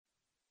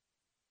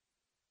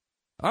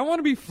I want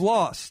to be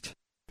flossed.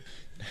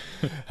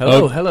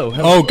 Hello.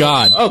 Oh,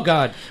 God. Oh,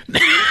 God.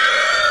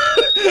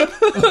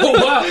 Oh,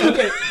 wow.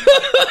 Okay.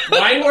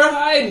 Mine were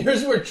high and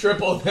yours were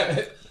triple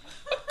that.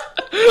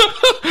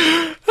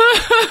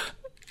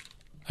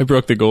 I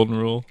broke the golden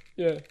rule.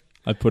 Yeah.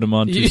 I put him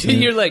on too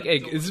soon. You're like, hey,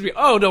 this is me.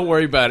 Oh, don't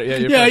worry about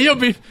it. Yeah, Yeah, you'll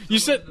be. You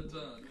said.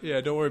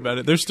 Yeah, don't worry about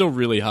it. They're still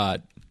really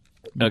hot.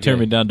 Okay. Turn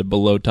me down to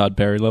below Todd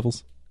Perry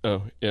levels.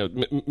 Oh, yeah.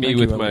 Me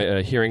with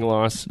my hearing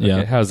loss. Okay,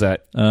 Yeah. how's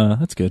that?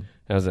 That's good.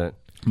 How's that?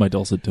 My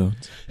dulcet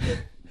tones.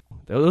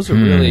 Those are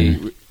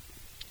really...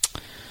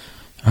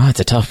 Oh, it's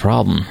a tough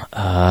problem.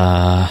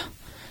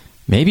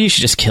 Maybe you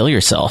should just kill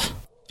yourself.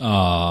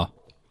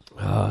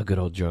 good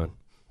old John.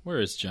 Where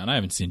is John? I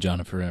haven't seen John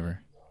in forever.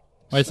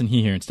 Why isn't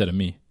he here instead of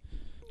me?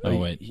 Oh,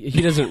 wait.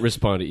 He doesn't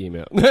respond to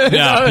email.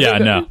 Yeah,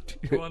 no.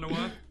 You want to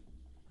what?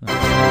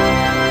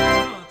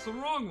 Oh, it's the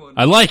wrong one.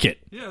 I like it.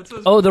 Yeah, it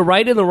says... Oh, the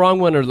right and the wrong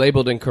one are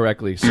labeled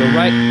incorrectly. So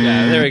right...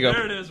 Yeah, there we go.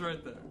 There it is right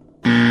there.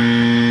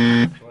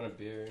 Want a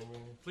beer?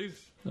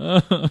 Please.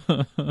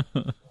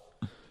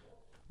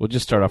 We'll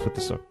just start off with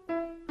the song.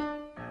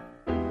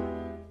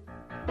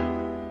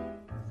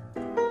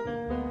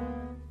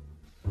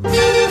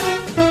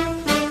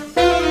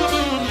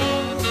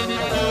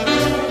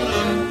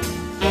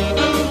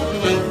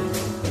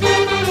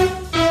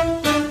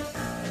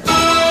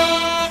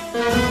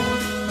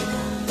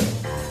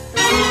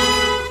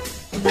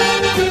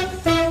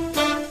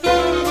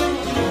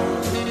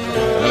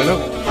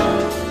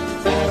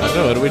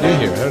 What do we do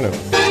here? I don't know.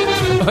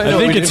 I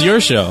think it's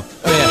your show. Oh,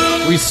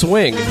 yeah. We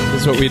swing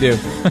is what we do.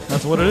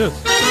 That's what it is.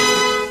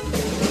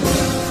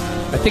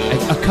 I think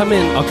I'll come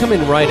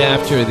in right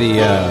after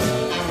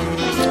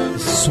the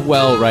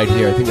swell right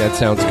here. I think that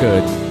sounds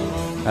good.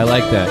 I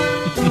like that.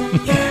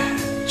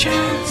 Yeah,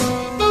 jazz.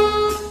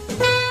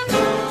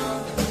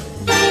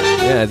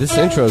 Yeah, this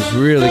intro is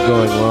really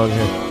going long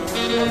here.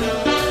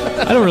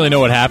 I don't really know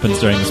what happens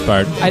during this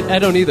part. I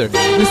don't either.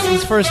 This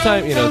is first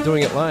time,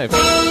 doing it live.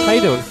 How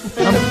you doing?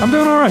 I'm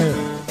doing all right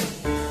here.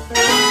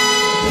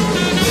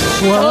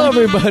 Hello,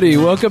 everybody.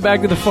 Welcome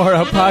back to the Far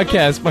Out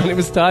Podcast. My name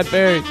is Todd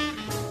Perry.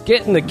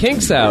 Getting the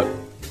kinks out.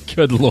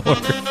 Good Lord.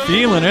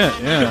 Feeling it,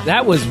 yeah.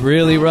 That was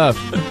really rough.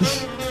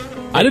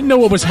 I didn't know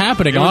what was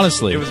happening,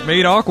 honestly. It was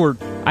made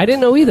awkward. I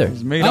didn't know either. It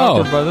was made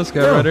awkward by this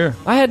guy right here.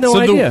 I had no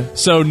idea.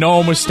 So no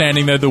one was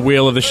standing there. The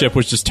wheel of the ship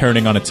was just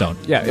turning on its own.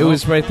 Yeah, it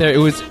was right there. It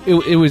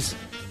was.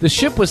 The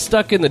ship was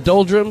stuck in the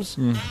doldrums.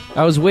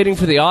 I was waiting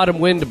for the autumn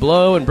wind to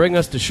blow and bring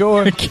us to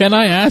shore. Can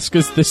I ask,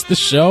 is this the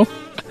show?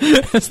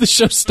 Has the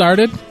show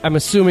started? I'm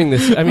assuming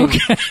this. I mean,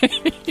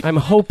 I'm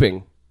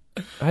hoping.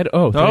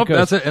 Oh,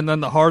 that's it. And then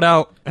the heart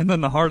out.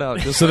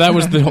 Just So that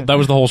was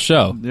the whole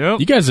show.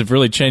 Yep. You guys have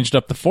really changed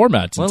up the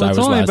format since I was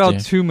it's only last about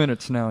year. 2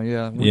 minutes now,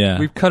 yeah. Yeah.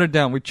 We've cut it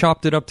down. We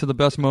chopped it up to the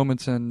best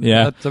moments, and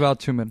that's about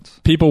 2 minutes.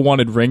 People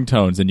wanted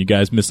ringtones, and you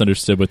guys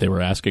misunderstood what they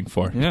were asking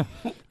for. Yeah.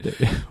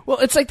 Well,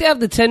 it's like they have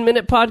the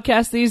 10-minute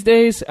podcast these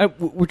days.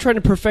 We're trying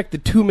to perfect the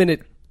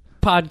 2-minute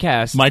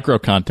podcast. Micro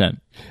content.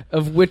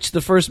 Of which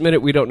the first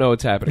minute we don't know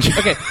what's happening.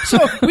 Okay, so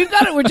we've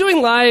got it. We're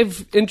doing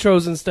live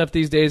intros and stuff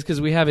these days because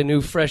we have a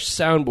new fresh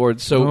soundboard.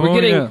 So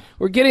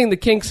we're getting the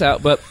kinks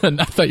out. But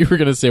I thought you were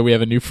going to say we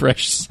have a new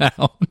fresh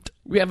sound.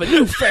 We have a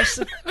new fresh,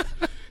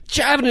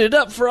 jiving it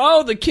up for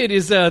all the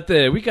kiddies out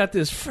there. We got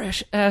this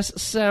fresh ass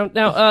sound.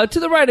 Now, to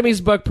the right of me is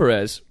Buck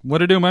Perez,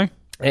 What it do, man?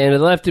 and to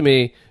the left of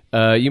me,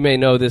 you may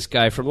know this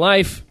guy from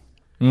Life.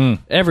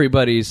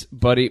 Everybody's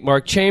buddy,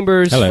 Mark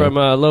Chambers. Hello. From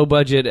Low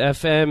Budget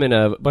FM and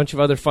a bunch of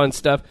other fun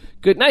stuff.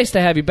 Good, nice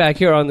to have you back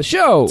here on the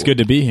show. It's good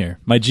to be here.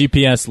 My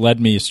GPS led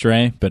me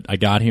astray, but I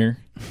got here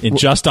in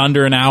just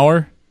under an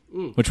hour,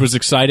 which was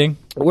exciting,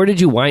 Where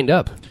did you wind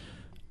up?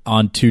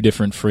 on 2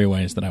 different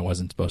freeways that I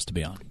wasn't supposed to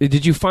be on.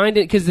 Did you find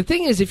it? Because the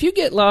thing is, if you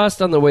get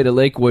lost on the way to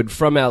Lakewood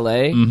from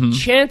L.A., your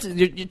chance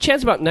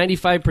about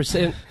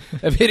 95%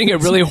 of hitting a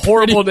really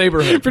horrible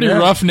neighborhood. Pretty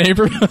rough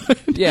neighborhood.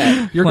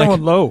 Yeah. You're Like-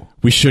 going low.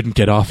 We shouldn't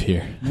get off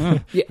here. Yeah.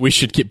 We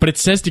should get, but it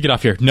says to get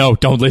off here. No,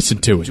 don't listen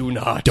to it. Do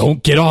not.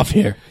 Don't get off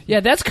here. Yeah,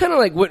 that's kind of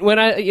like when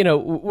I,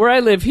 where I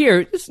live here,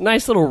 it's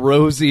nice little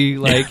rosy,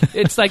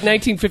 it's like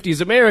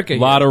 1950s America. A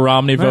lot of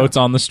Romney votes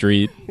on the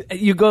street.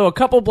 You go a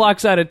couple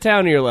blocks out of town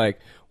and you're like,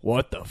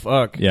 what the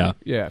fuck? Yeah.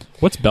 Yeah.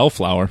 What's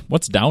Bellflower?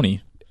 What's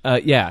Downey?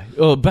 Yeah.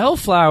 Well,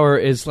 Bellflower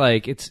is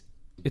like, it's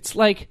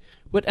like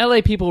what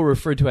LA people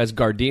refer to as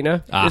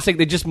Gardena. It's like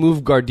they just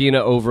moved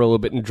Gardena over a little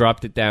bit and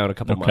dropped it down a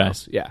couple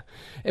miles. Yeah.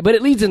 But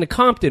it leads into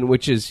Compton,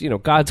 which is,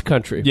 God's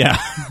country. Yeah.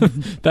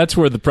 That's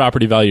where the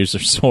property values are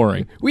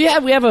soaring. We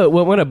have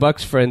one of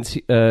Buck's friends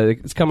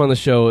has come on the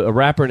show, a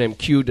rapper named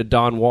Q to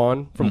Don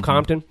Juan from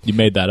Compton. You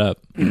made that up.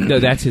 No,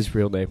 that's his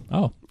real name.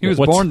 Oh. He was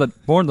born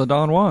the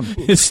Don Juan.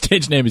 His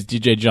stage name is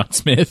DJ John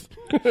Smith.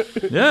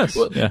 Yes.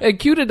 And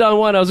Q to Don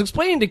Juan, I was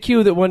explaining to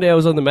Q that one day I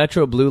was on the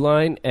Metro Blue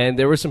Line, and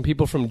there were some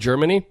people from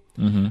Germany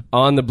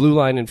on the Blue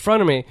Line in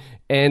front of me,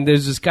 and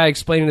there's this guy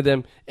explaining to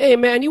them, hey,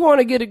 man, you want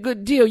to get a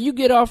good deal, you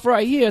get off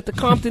right here at the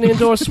Compton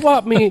Indoor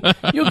Swap Meet,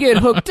 you'll get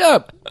hooked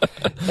up.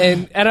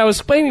 And I was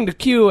explaining to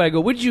Q, I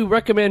go, would you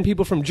recommend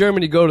people from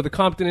Germany go to the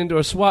Compton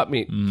Indoor Swap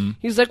Meet?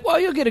 He's like, well,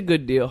 you'll get a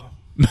good deal.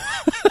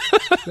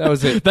 That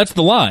was it. That's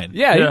the line.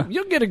 Yeah.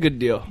 You'll get a good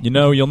deal. You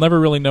know, you'll never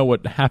really know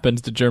what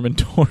happens to German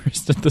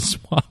tourists at the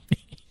swap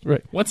meet.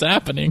 Right. What's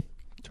happening?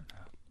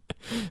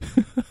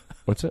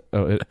 What's it?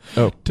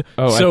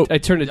 So I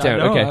turned it down.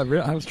 No, Okay.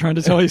 I was trying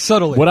to tell you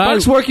subtly.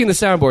 Buck's working the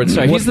soundboard.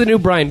 Sorry, he's the new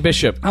Brian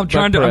Bishop. I'm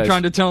trying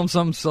to tell him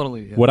something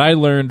subtly. Yeah. What I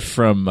learned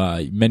from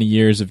many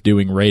years of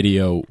doing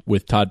radio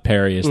with Todd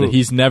Perry is that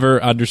he's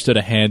never understood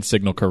a hand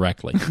signal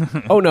correctly.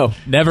 Oh, no.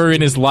 Never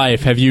in his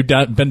life have you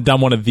done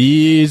one of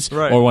these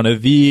Right. or one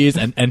of these,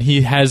 and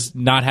he has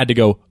not had to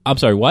go, I'm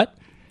sorry, what?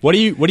 What are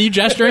you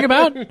gesturing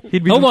about?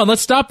 Hold on,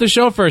 let's stop the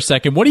show for a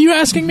second. What are you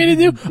asking me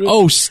to do?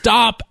 Oh,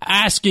 stop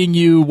asking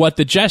you what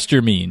the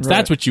gesture means. Right.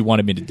 That's what you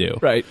wanted me to do.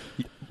 Right.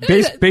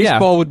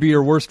 Baseball would be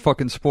your worst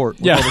fucking sport.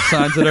 With all the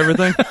signs and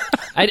everything.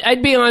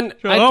 I'd be on.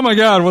 Oh my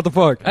God, what the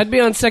fuck? I'd be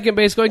on second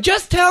base going,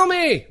 just tell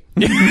me.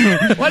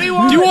 What do you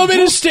want? Do you want me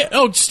to stay?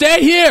 Oh,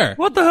 stay here.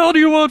 What the hell do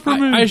you want from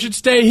me? I should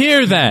stay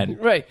here then.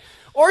 Right.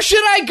 Or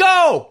should I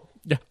go?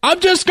 I'm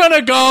just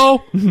gonna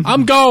go.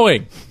 I'm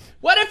going.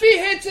 What if he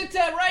hits it to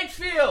right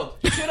field?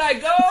 Should I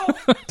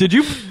go? Did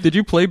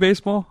you play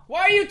baseball?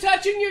 Why are you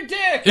touching your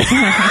dick?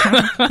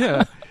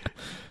 Yeah.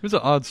 It was an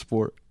odd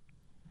sport.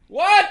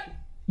 What?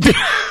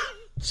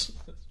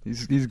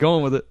 He's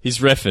going with it. He's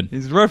riffing.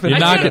 He's riffing. You're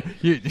not gonna-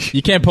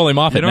 you can't pull him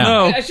off it don't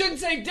now. know. I shouldn't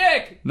say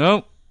dick.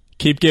 Nope.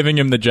 Keep giving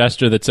him the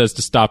gesture that says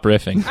to stop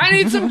riffing. I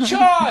need some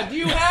chaw. Do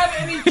you have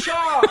any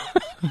chaw?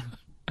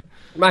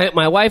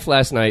 My wife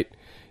last night,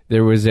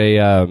 there was a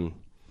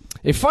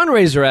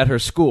fundraiser at her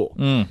school.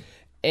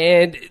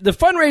 And the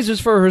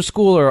fundraisers for her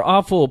school are an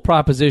awful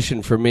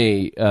proposition for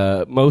me,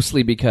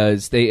 mostly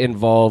because they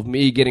involve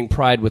me getting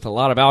pried with a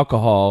lot of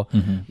alcohol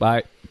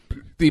by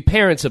the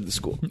parents of the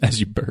school. As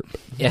you burp.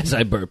 Yes,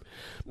 I burp.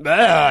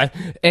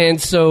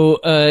 And so,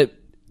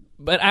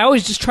 but I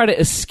always just try to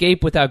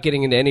escape without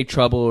getting into any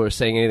trouble or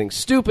saying anything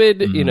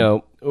stupid, you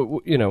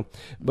know.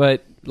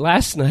 But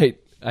last night,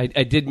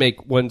 I did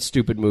make one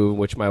stupid move,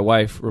 which my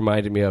wife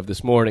reminded me of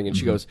this morning, and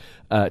she goes,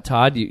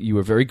 Todd, you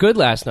were very good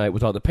last night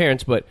with all the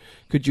parents, but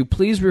could you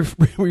please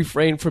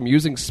refrain from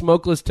using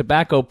smokeless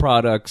tobacco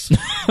products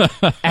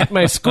at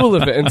my school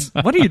events?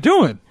 What are you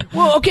doing?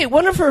 Well, okay,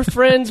 one of her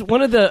friends,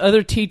 one of the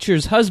other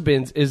teachers'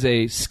 husbands is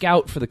a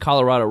scout for the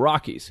Colorado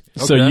Rockies.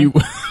 So Okay. you...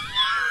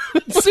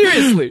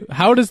 Seriously.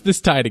 How does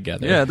this tie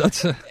together? Yeah,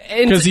 that's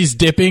Because he's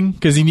dipping?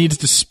 Because he needs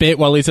to spit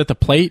while he's at the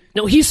plate?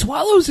 No, he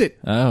swallows it.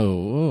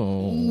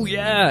 Oh.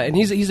 Yeah, and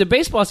he's a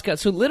baseball scout,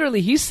 so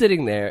literally he's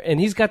sitting there and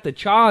he's got the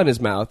chaw in his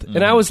mouth,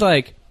 and I was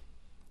like,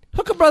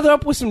 hook a brother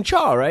up with some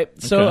chaw, right?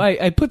 So Okay.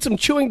 I put some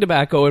chewing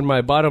tobacco in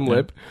my bottom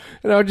lip,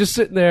 and I was just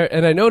sitting there,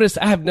 and I noticed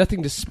I have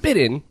nothing to spit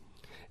in,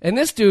 and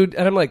this dude,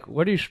 and I'm like,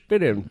 what do you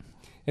spit in?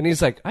 And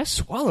he's like, I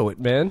swallow it,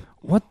 man.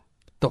 what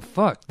the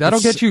fuck? That'll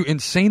That's- get you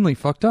insanely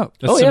fucked up.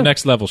 That's Oh, some yeah.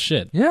 next level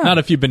shit. Yeah. Not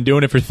if you've been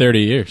doing it for 30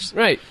 years.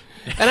 Right.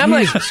 And I'm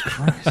like,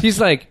 he's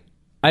like,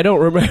 I don't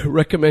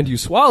recommend you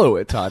swallow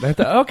it, Todd. I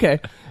thought, okay.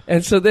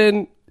 And so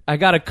then I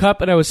got a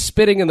cup, and I was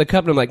spitting in the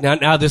cup, and I'm like,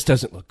 now this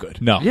doesn't look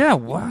good. No. Yeah,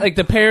 what? Like,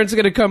 the parents are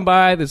going to come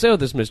by. They say, oh,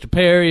 this is Mr.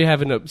 Perry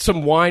having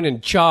some wine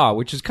and chaw,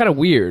 which is kind of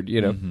weird, you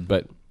know.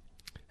 But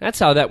that's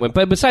how that went.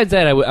 But besides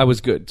that, I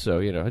was good. So,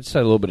 you know, I just had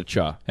a little bit of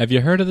chaw. Have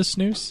you heard of the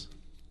snooze?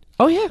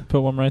 Oh, yeah. Put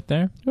one right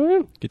there. Oh,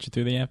 yeah. Get you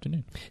through the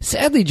afternoon.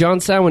 Sadly, John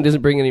Samwin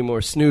doesn't bring any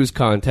more snooze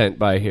content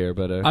by here.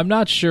 But I'm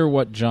not sure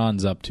what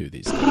John's up to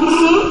these days.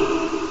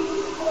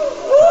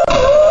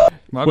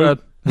 My bad.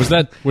 Was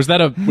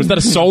that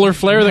a solar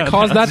flare that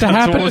caused that to That's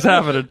happen? what was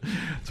happening.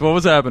 That's what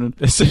was happening.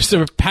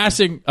 So a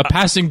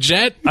passing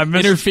jet I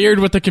missed- interfered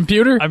with the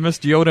computer? I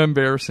missed Yoda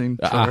embarrassing.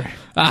 Sorry.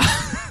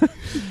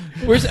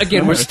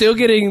 we're still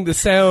getting the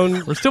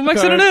sound. We're still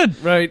mixing it in.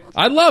 Right.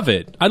 I love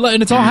it.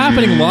 And it's all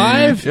happening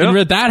live. Yep.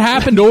 And that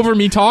happened over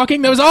me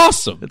talking. That was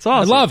awesome. It's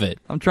awesome. I love it.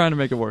 I'm trying to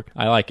make it work.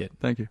 I like it.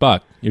 Thank you.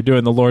 Buck, you're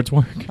doing the Lord's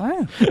work. I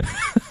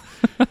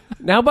am.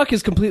 Now Buck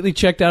is completely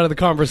checked out of the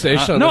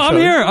conversation. on No, the I'm show.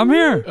 here. I'm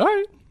here. All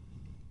right.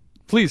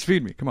 Please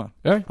feed me. Come on.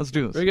 All right. Let's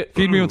do this. Very good.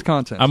 Feed me with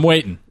content. I'm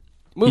waiting.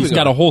 Moving He's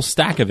got on. a whole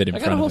stack of it in I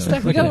got front a whole of him.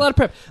 stack. We got a lot of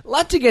prep. A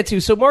lot to get to.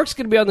 So Mark's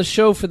going to be on the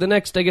show for the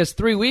next, I guess,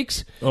 3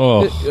 weeks.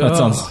 Oh, that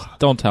sounds...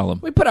 Don't tell him.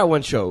 We put out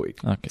one show a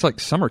week. Okay. It's like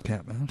summer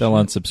camp, man. They'll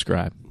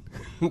unsubscribe.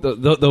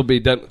 They'll be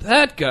done.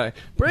 That guy.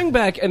 Bring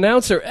back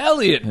announcer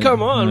Elliot.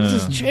 Come on. This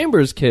is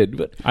Chambers' kid.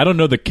 But I don't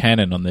know the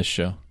canon on this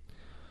show.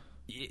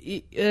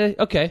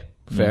 okay.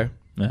 Fair.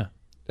 Yeah.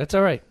 That's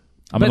all right.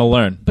 I'm going to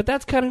learn. But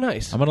that's kind of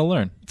nice. I'm going to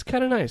learn. It's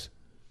kind of nice.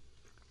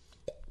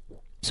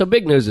 So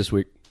big news this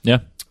week. Yeah.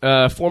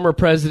 former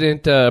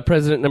president,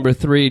 President number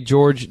 3,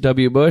 George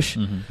W. Bush,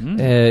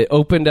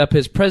 opened up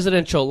his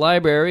presidential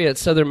library at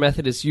Southern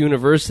Methodist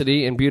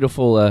University in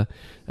beautiful,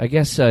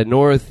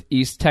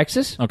 northeast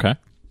Texas. Okay.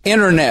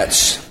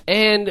 Internets.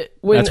 And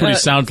when, that's what he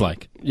sounds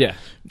like. Yeah.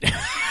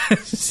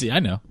 See, I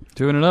know.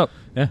 Doing it up.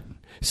 Yeah.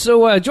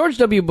 So George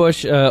W.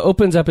 Bush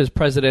opens up his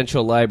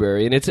presidential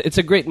library, and it's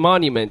a great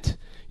monument,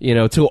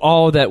 to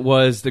all that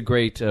was the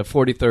great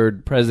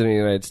 43rd president of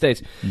the United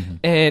States.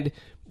 And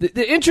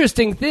the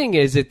interesting thing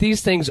is that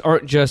these things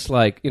aren't just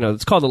like,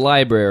 it's called a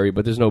library,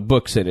 but there's no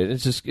books in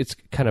it. It's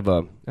kind of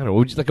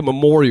like a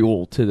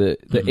memorial to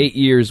the 8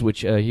 years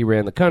which he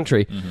ran the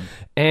country.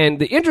 And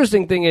the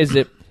interesting thing is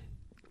that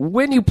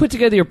when you put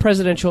together your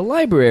presidential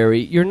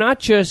library, you're not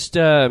just,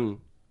 you're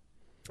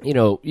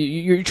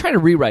trying to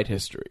rewrite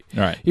history.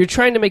 Right. You're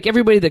trying to make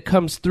everybody that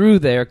comes through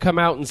there come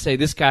out and say,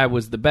 this guy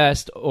was the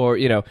best, or,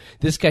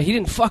 this guy, he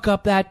didn't fuck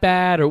up that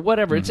bad, or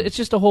whatever. It's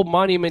just a whole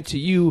monument to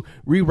you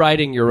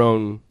rewriting your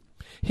own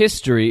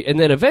history. And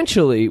then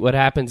eventually what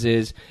happens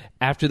is,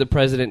 after the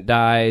president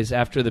dies,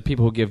 after the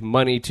people who give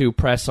money to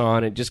press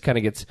on, it just kind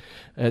of gets,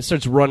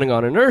 starts running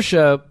on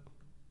inertia.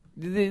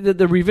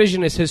 The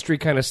revisionist history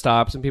kind of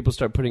stops, and people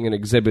start putting in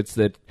exhibits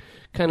that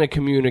kind of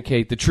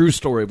communicate the true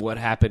story of what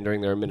happened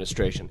during their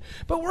administration.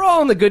 But we're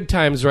all in the good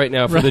times right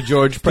now for the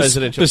George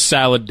presidential. The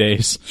salad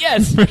days.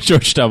 Yes. For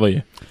George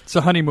W. It's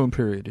a honeymoon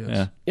period,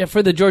 yes. Yeah,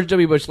 for the George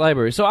W. Bush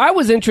Library. So I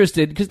was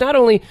interested, because not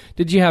only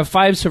did you have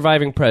 5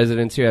 surviving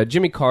presidents, you had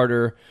Jimmy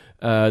Carter,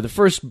 the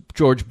first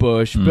George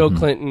Bush, Bill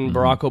Clinton,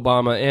 Barack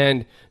Obama,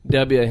 and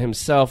W.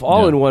 himself,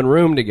 all in one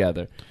room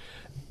together.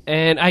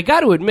 And I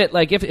got to admit,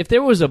 like, if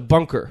there was a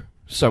bunker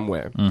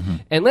somewhere,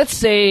 and let's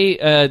say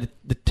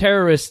the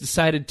terrorists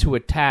decided to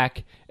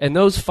attack, and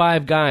those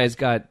 5 guys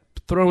got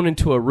thrown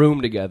into a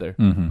room together,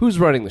 who's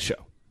running the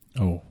show?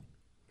 Oh.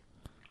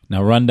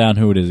 Now run down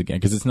who it is again,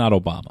 because it's not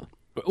Obama.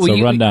 Well,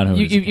 run down who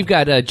it is. You've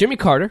got Jimmy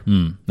Carter.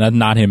 That's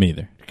not him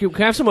either. Can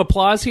I have some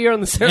applause here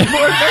on the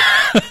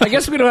soundboard? I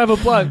guess we don't have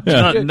applause.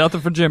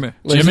 Nothing for Jimmy.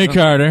 Jimmy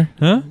Carter.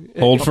 Huh?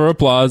 Hold for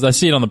applause. I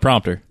see it on the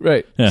prompter.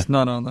 Right. Yeah. It's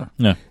not on there.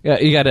 No. Yeah,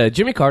 you got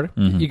Jimmy Carter.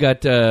 You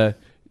got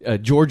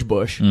George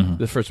Bush,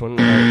 the first one.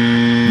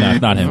 No,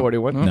 it's not him.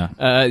 41.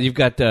 No. You've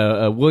got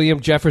William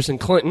Jefferson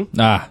Clinton.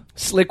 Ah.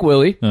 Slick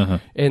Willie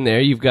in there.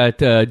 You've got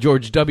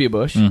George W.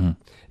 Bush. And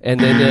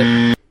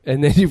then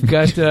you've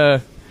got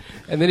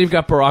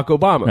Barack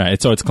Obama. All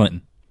right, so it's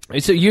Clinton.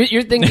 So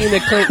you're thinking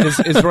that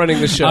Clinton is running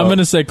the show. I'm going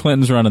to say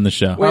Clinton's running the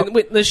show.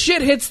 When the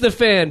shit hits the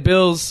fan,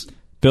 Bill's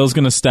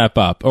going to step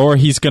up, or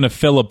he's going to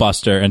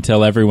filibuster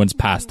until everyone's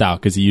passed out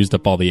because he used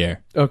up all the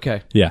air.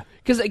 Okay. Yeah.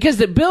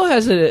 Because Bill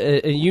has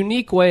a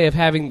unique way of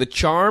having the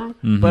charm,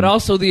 but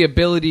also the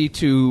ability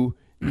to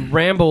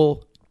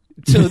ramble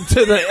to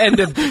the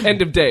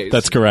end of days.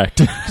 That's correct.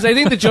 Because I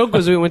think the joke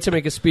was when we went to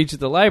make a speech at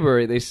the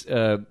library,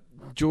 the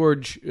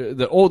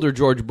older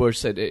George Bush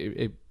said,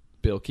 hey,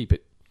 Bill, keep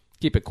it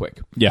quick.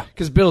 Yeah.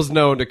 Because Bill's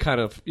known to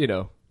kind of,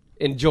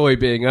 enjoy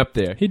being up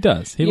there. He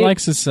does. He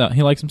likes himself.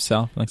 He likes the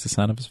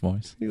sound of his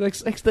voice. He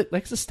likes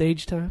the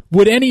stage time.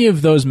 Would any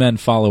of those men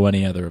follow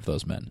any other of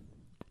those men?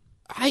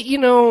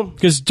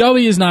 Because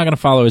W is not going to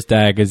follow his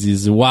dad because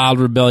he's a wild,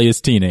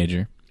 rebellious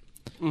teenager.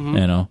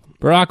 Barack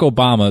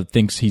Obama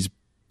thinks he's,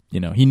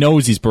 he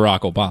knows he's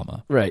Barack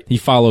Obama. Right. He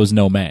follows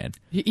no man.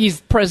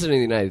 He's president of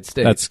the United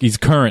States. He's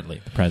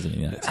currently the president of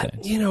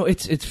the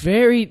United States. It's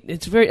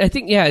very. I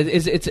think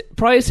it's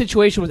probably a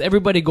situation with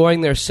everybody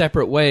going their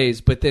separate ways,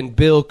 but then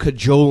Bill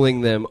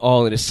cajoling them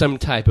all into some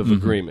type of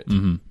agreement,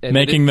 and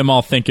making them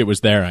all think it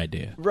was their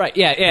idea. Right?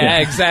 Yeah.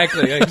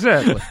 Exactly.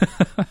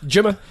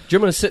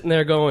 Jimma's sitting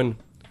there going,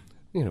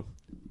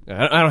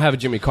 I don't have a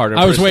Jimmy Carter.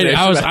 I was waiting.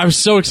 I was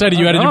so excited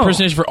you had an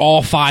impersonation for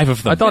all 5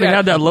 of them. I thought he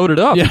had that loaded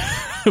up. Yeah.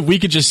 We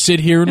could just sit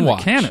here and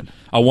watch. Cannon.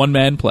 A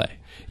one-man play.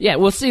 Yeah,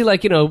 we'll see.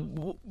 Like,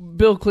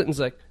 Bill Clinton's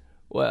like,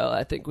 well,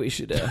 I think we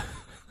should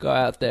go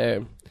out there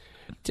and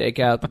take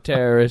out the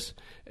terrorists.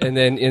 And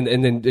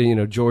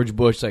then George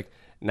Bush like,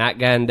 not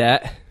gonna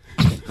that.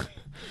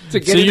 To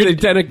get into the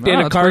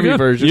Dana Carvey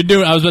version.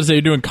 I was about to say,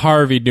 you're doing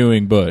Carvey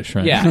doing Bush,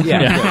 right?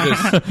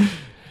 Yeah.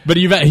 But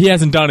he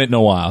hasn't done it in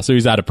a while, so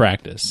he's out of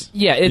practice.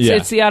 Yeah,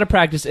 it's the out of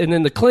practice. And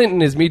then the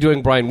Clinton is me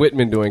doing Brian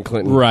Whitman doing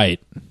Clinton. Right.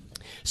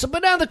 So,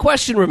 but now the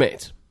question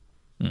remains.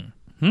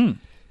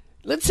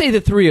 Let's say the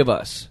 3 of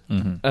us,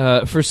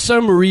 for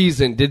some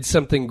reason, did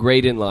something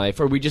great in life,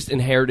 or we just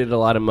inherited a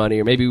lot of money,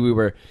 or maybe we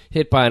were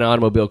hit by an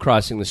automobile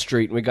crossing the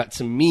street, and we got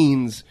some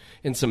means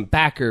and some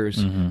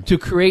backers to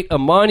create a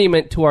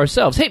monument to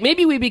ourselves. Hey,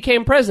 maybe we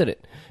became president.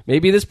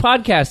 Maybe this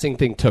podcasting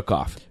thing took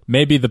off.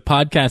 Maybe the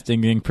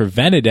podcasting thing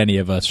prevented any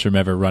of us from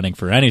ever running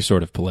for any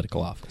sort of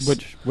political office.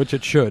 Which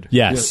it should.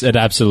 Yes, it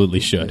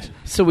absolutely should.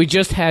 So we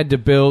just had to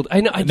build.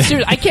 I know.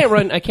 Seriously, I can't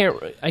run.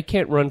 I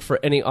can't run for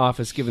any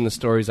office given the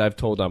stories I've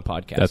told on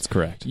podcasts. That's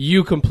correct.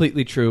 You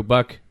completely true,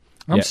 Buck.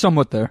 I'm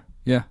somewhat there.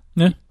 Yeah.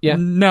 Yeah.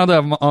 Now that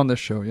I'm on this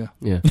show, yeah.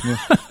 Do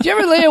you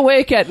ever lay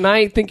awake at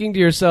night thinking to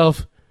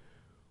yourself,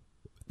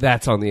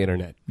 "That's on the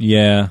internet"?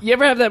 Yeah. You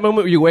ever have that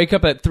moment where you wake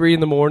up at 3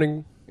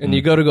 a.m. and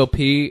you go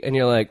pee and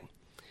you're like,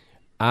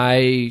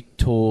 I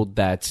told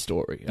that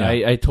story. Yeah.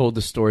 I told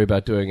the story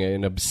about doing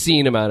an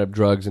obscene amount of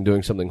drugs and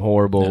doing something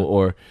horrible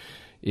or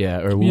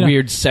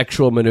weird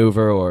sexual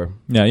maneuver or...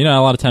 Yeah, you know,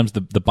 a lot of times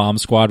the bomb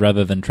squad,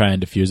 rather than try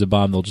and defuse a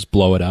bomb, they'll just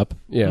blow it up.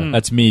 Yeah.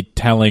 That's me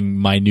telling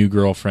my new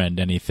girlfriend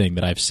anything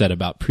that I've said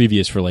about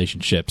previous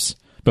relationships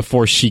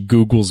before she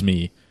Googles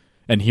me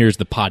and hears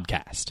the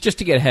podcast. Just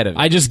to get ahead of it.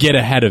 I just get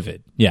ahead of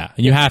it. Yeah,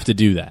 and you have to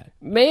do that.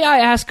 May I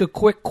ask a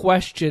quick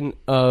question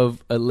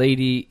of a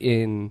lady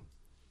in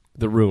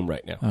the room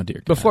right now? Oh, dear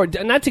God. Before,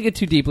 not to get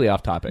too deeply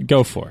off topic.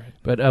 Go for it.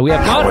 But we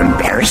have... How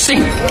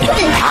embarrassing!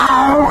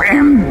 How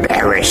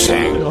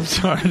embarrassing! I'm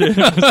sorry. Dude.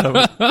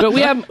 But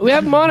we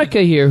have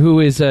Monica here,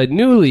 who is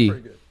newly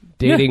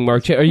dating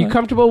Mark. Are you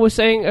comfortable with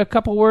saying a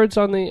couple words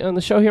on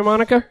the show here,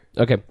 Monica?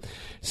 Okay.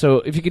 So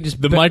if you could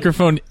just... The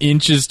microphone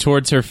inches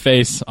towards her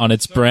face on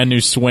its brand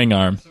new swing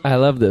arm. I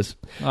love this.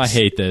 I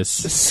hate this.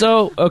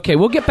 So, okay,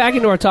 we'll get back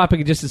into our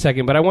topic in just a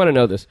second, but I want to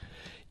know this.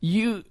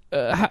 You,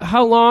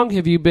 how long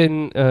have you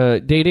been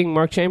dating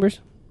Mark Chambers?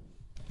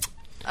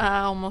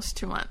 Almost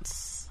 2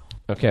 months.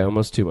 Okay,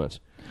 almost 2 months.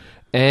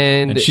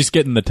 And she's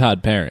getting the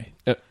Todd Perry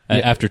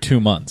after 2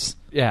 months.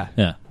 Yeah.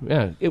 Yeah.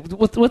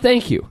 Well,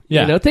 thank you.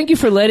 Yeah. You know, thank you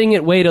for letting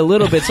it wait a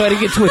little bit so I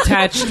didn't get too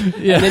attached and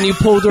then you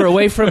pulled her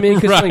away from me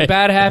because something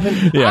bad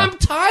happened. Yeah. I'm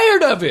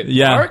tired of it,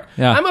 Yeah. Mark.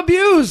 Yeah. I'm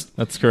abused.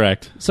 That's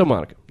correct. So,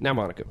 Monica.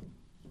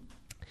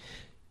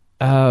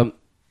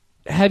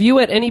 Have you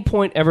at any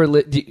point ever...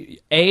 do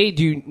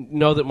you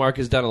know that Mark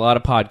has done a lot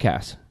of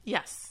podcasts?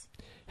 Yes.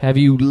 Have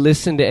you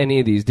listened to any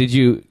of these? Did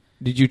you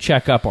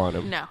check up on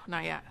him? No,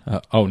 not yet.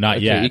 Not Okay,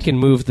 yet. you can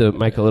move the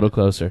mic a little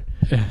closer.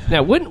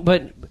 Now,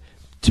 but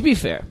to be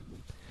fair,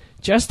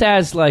 just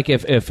as like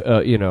if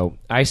you know,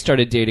 I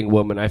started dating a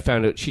woman, I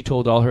found out she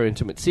told all her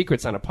intimate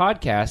secrets on a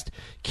podcast.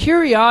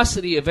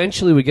 Curiosity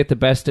eventually would get the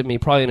best of me,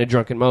 probably in a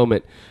drunken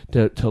moment,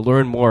 to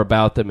learn more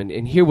about them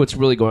and hear what's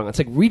really going on. It's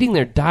like reading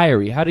their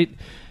diary. How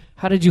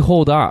did you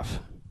hold off?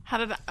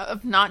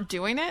 Of not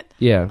doing it?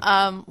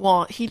 Yeah.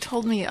 Well, he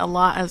told me a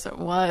lot as it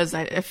was.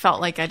 It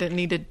felt like I didn't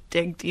need to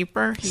dig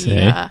deeper. He See?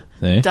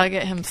 dug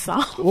it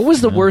himself. What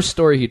was the worst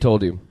story he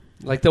told you?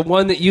 Like the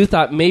one that you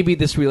thought maybe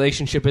this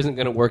relationship isn't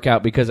going to work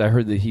out because I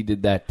heard that he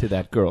did that to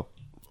that girl.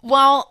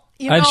 Well,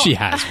 you know, And she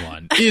has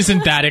one.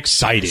 Isn't that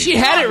exciting? She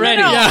had it ready.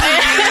 No.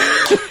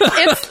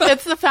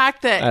 It's the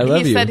fact that I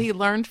love he you. said he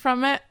learned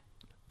from it.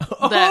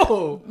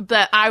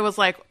 That I was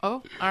like,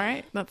 oh, all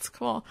right, that's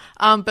cool.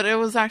 But it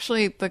was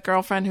actually the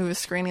girlfriend who was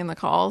screening the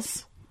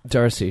calls.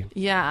 Darcy.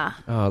 Yeah.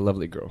 Oh,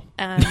 lovely girl.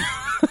 And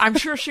I'm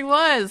sure she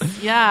was.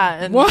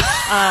 Yeah. And, What?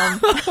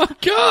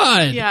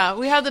 God. yeah,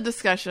 we had the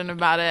discussion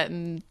about it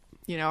and,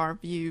 you know, our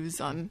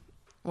views on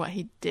what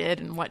he did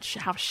and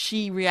how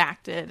she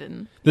reacted.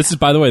 And This is,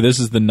 by the way, this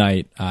is the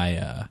night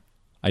I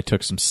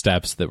took some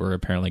steps that we're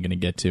apparently going to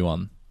get to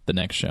on the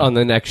next show. On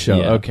the next show.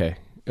 Yeah.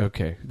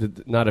 Okay.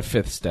 Not a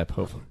fifth step,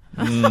 hopefully.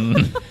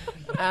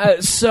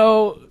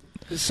 So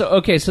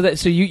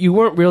you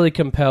weren't really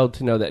compelled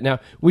to know that. Now,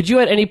 would you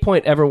at any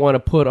point ever want to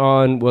put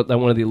on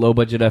one of the low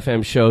budget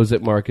FM shows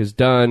that Mark has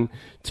done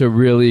to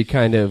really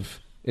kind of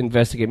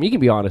investigate? You can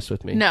be honest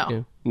with me. No. You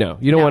know? No,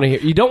 you don't want to hear.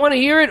 You don't want to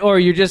hear it, or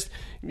you're just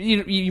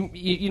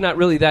you're not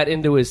really that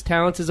into his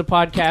talents as a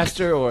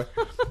podcaster, or.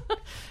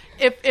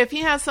 If he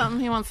has something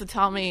he wants to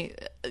tell me,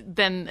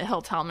 then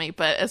he'll tell me.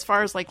 But as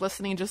far as like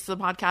listening just to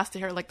the podcast to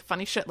hear like the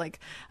funny shit, like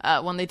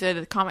when they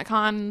did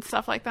Comic-Con and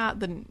stuff like that,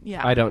 then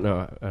yeah. I don't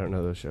know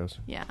those shows.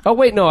 Yeah. Oh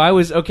wait, no, I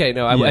was okay.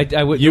 No,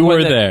 I would. You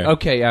were there.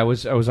 Okay, I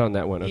was on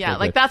that one. Okay, Yeah,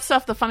 like good. that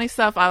stuff, the funny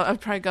stuff,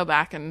 I'd probably go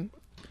back and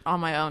on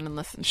my own and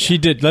listen to. She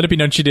did. Let it be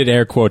known she did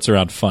air quotes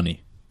around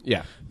funny.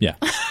 Yeah. Yeah.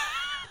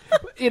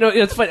 You know,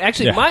 it's funny.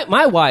 Actually, Yeah.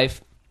 my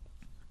wife,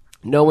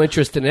 no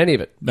interest in any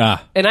of it,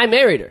 and I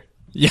married her.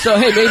 Yeah. So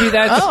hey,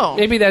 Oh.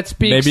 maybe that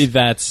speaks Maybe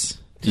that's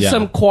to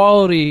some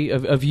quality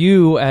of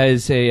you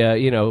as a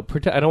I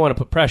don't want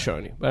to put pressure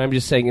on you, but I'm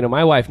just saying, you know,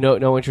 my wife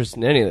no interest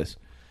in any of this.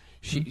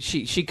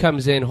 She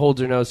comes in,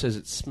 holds her nose, says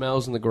it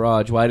smells in the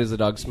garage. Why does the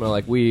dog smell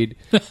like weed?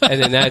 And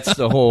then that's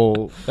the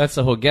whole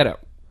get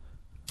up.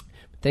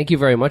 Thank you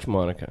very much,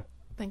 Monica.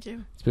 Thank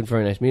you. It's been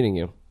very nice meeting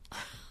you.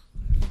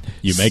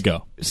 You may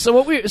go.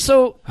 So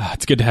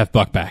It's good to have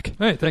Buck back.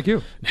 Hey, thank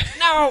you.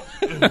 now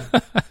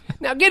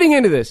getting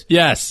into this.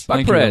 Yes. Buck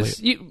Thank you,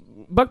 Perez,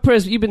 Buck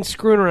Perez, you've been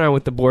screwing around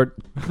with the board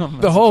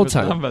the whole I'm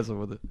time. messing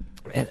with it.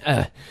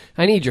 And,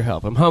 I need your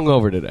help. I'm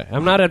hungover today.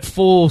 I'm not at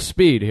full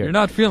speed here. You're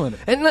not feeling it.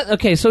 And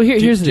okay, so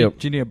here's the deal.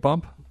 Do you need a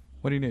bump?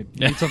 What do you need?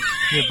 You need some?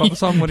 You need a bump of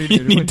something? What do you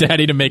You need? need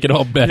Daddy to make it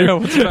all better Yeah,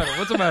 what's the matter?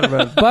 What's the matter,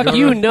 man? Buck,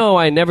 you know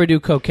I never do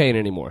cocaine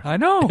anymore. I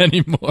know,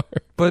 anymore.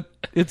 but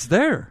it's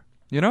there.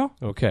 You know,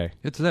 Okay,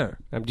 it's there.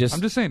 I'm just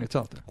saying it's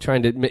out there.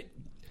 trying to admit.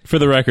 For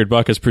the record,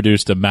 Buck has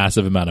produced a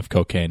massive amount of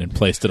cocaine and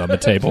placed it on the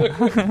table.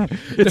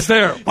 It's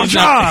there. He's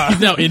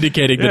now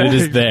indicating that it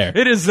is there.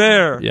 It is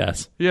there.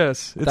 Yes.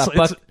 Yes. That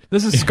Buck-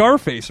 This is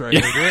Scarface right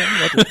here.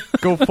 Dude. About to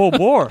go full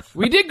bore.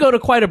 We did go to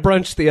quite a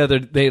brunch the other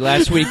day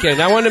last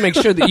weekend. I wanted to make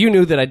sure that you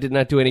knew that I did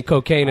not do any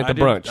cocaine at the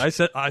brunch. I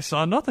said I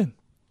saw nothing.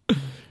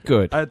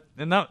 Good.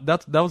 And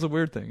that was a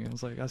weird thing. It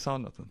was like I saw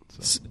nothing.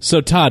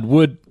 So Todd,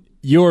 would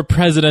your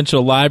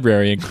presidential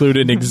library include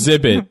an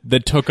exhibit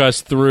that took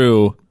us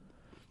through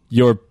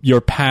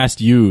your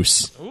past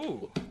use,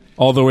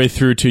 all the way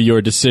through to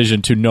your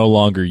decision to no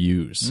longer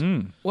use?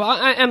 Well,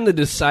 I am the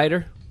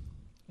decider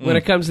when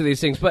it comes to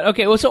these things. But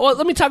okay, well,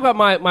 let me talk about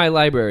my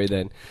library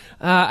then.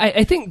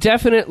 I think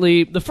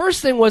definitely the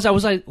first thing was I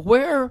was like,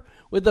 where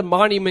would the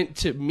monument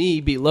to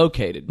me be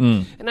located?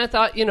 And I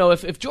thought,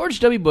 if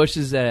George W. Bush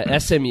is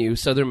at SMU,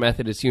 Southern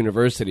Methodist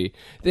University,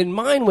 then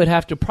mine would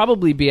have to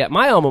probably be at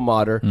my alma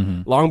mater,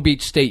 Long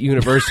Beach State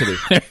University.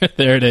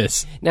 There it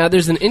is. Now,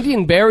 there's an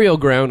Indian burial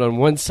ground on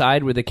one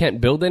side where they can't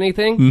build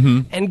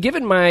anything, and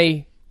given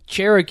my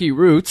Cherokee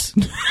roots,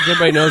 which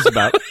everybody knows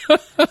about,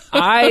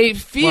 I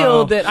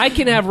feel that I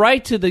can have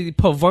right to the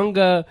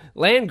Pavunga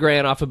land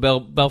grant off of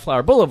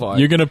Bellflower Boulevard.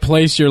 You're going to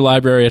place your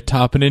library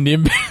atop an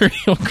Indian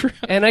burial ground.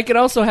 And I could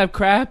also have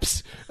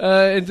craps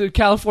into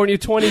California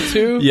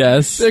 22.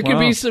 Yes. There could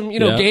be some,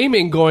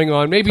 gaming going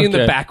on, maybe in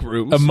the back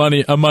rooms. A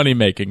money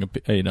making,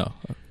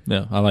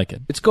 No, I like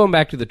it. It's going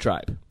back to the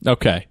tribe.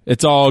 Okay.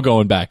 It's all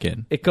going back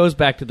in. It goes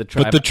back to the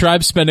tribe. But the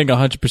tribe's spending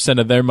 100%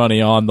 of their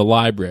money on the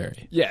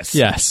library. Yes.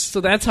 Yes.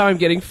 So that's how I'm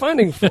getting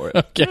funding for it.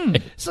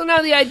 Okay. So now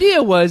the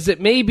idea was that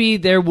maybe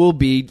there will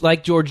be,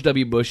 like George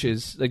W. Bush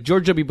has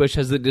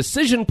the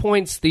Decision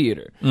Points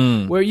Theater,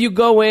 where you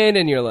go in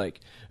and you're like,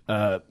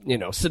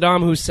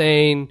 Saddam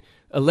Hussein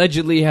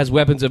allegedly has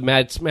weapons of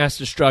mass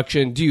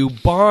destruction. Do you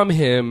bomb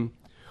him?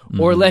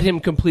 Or let him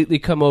completely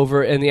come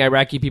over and the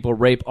Iraqi people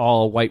rape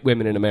all white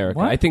women in America.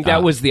 What? I think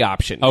that was the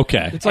option.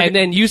 Okay. And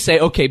then you say,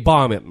 okay,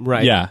 bomb him,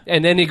 right? Yeah.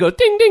 And then you go,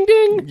 ding, ding,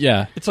 ding.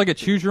 Yeah. It's like a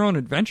choose your own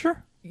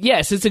adventure?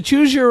 Yes, it's a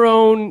choose your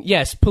own,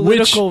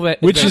 political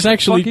which is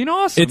actually fucking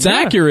awesome. It's Yeah.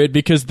 accurate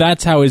because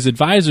that's how his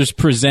advisors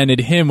presented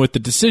him with the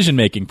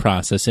decision-making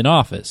process in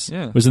office.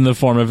 Yeah. It was in the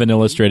form of an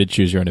illustrated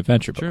choose your own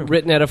adventure book.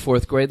 written at a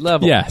 4th grade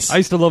level. Yes. I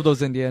used to love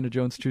those Indiana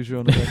Jones choose your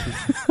own adventures.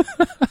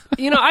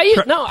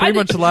 I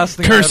Much the last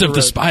thing Curse I of ever the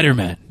read.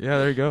 Spider-Man. Yeah,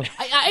 there you go.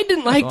 I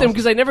didn't like them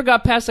because I never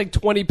got past like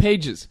 20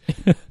 pages.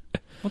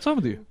 What's up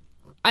with you?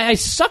 I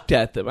sucked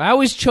at them. I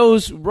always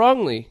chose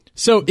wrongly.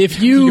 So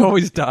if You you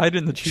always died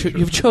in the choose.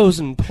 You've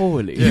chosen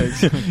poorly.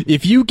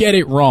 if you get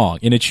it wrong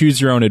in a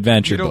choose your own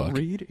adventure You don't book,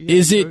 read? Yeah,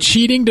 is you it don't-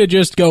 cheating to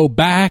just go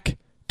back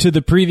to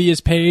the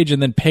previous page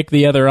and then pick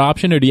the other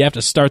option, or do you have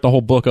to start the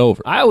whole book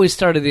over? I always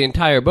started the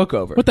entire book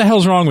over. What the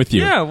hell's wrong with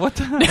you? Yeah, what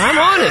the I'm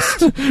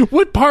honest.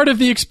 What part of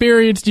the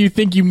experience do you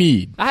think you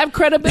need? I have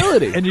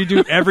credibility. And you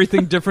do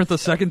everything different the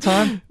second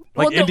time?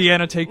 Like Well, no-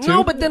 Indiana Take Two?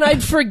 No, but then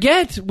I'd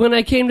forget when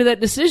I came to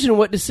that decision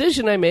what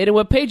decision I made and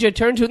what page I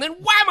turned to, and then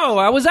whammo,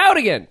 I was out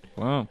again.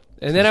 Wow.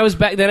 And then I was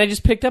back. Then I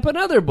just picked up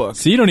another book.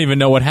 So you don't even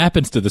know what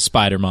happens to the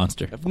spider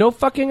monster. No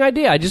fucking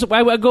idea. I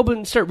go up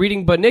and start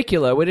reading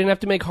Bunnicula. We didn't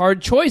have to make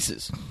hard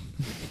choices.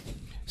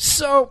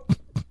 So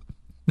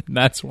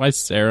That's why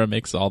Sarah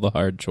makes all the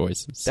hard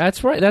choices.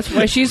 that's right. That's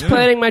why she's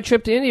planning my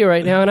trip to India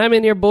right now, and I'm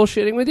in here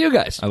bullshitting with you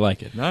guys. I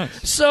like it.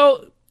 Nice.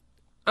 So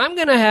I'm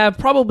gonna have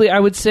probably, I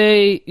would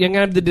say, I'm gonna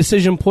have the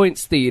Decision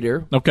Points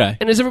Theater. Okay.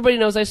 And as everybody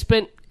knows, I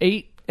spent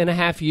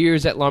 8.5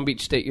 years at Long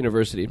Beach State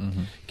University,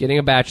 getting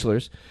a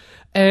bachelor's.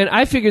 And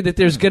I figured that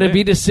there's going to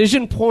be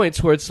decision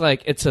points where it's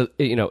like it's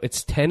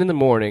 10 in the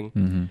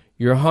morning,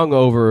 you're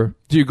hungover,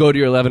 do you go to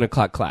your 11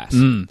 o'clock class?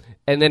 And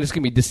then it's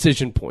going to be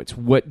decision points.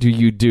 What do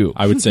you do?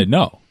 I would say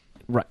no.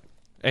 Right.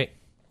 Hey.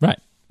 Right.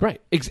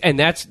 Right. And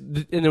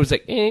it was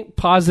like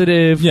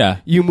positive. Yeah.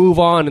 You move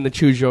on in the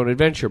Choose Your Own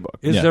Adventure book.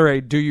 Is Yeah. there a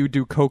do you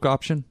do coke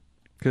option?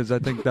 Because I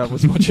think that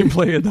was much in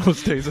play in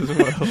those days as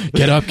well.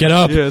 Get up, get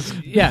up. Yes.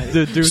 Yeah.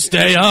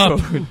 Stay up.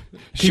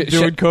 Keep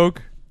doing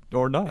coke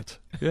or not.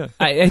 Yeah.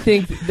 I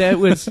think that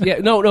was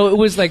it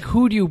was like,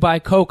 who do you buy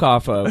Coke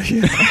off of?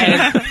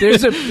 And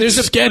there's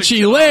a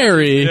Sketchy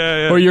Larry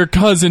Yeah, yeah. or your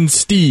cousin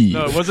Steve.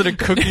 No, was it a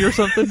cookie or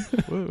something?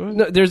 What?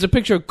 no, there's a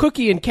picture of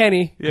Cookie and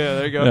Kenny Yeah,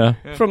 there you go.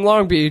 Yeah. from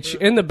Long Beach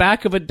in the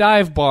back of a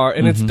dive bar,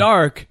 and it's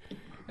dark,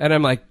 and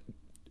I'm like,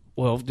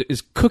 well,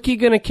 is Cookie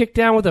gonna kick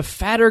down with a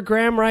fatter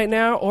gram right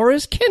now, or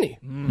is Kenny?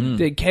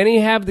 Did Kenny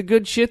have the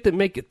good shit that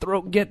make your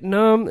throat get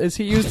numb, as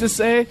he used to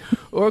say,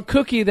 or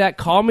Cookie that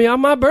call me on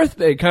my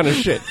birthday kind of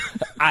shit?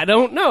 I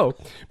don't know,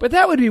 but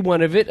that would be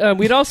one of it.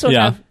 We'd also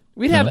Yeah.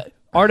 have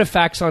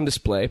artifacts on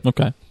display.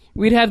 Okay.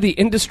 We'd have the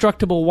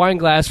indestructible wine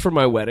glass for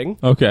my wedding,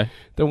 Okay.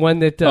 the one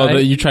that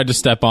That you tried to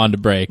step on to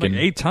break. Like and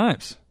 8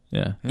 times.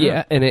 Yeah.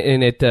 yeah, and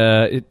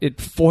it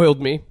foiled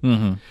me.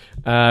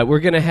 We're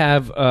gonna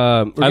have.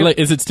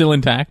 Is it still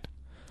intact?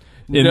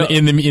 In No.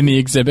 in the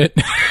exhibit,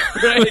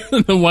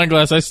 the wine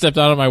glass I stepped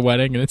out at my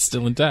wedding, and it's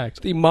still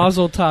intact. the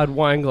Mazel Tov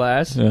wine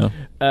glass. Yeah.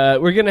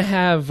 We're gonna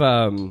have.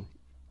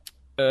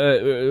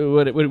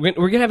 We're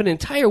gonna have an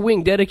entire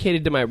wing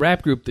dedicated to my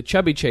rap group, the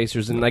Chubby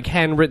Chasers, and like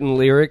handwritten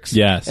lyrics.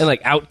 Yes. and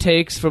like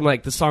outtakes from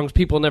like the songs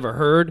people never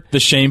heard. The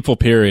shameful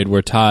period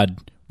where Todd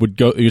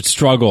would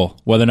struggle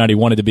whether or not he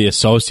wanted to be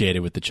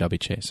associated with the Chubby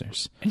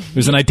Chasers. It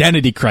was an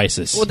identity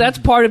crisis. Well, that's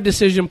part of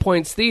Decision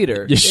Points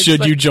Theater. It's Should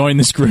like, you join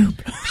this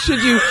group?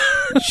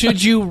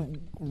 should you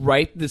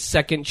write the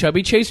second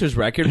Chubby Chasers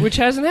record, which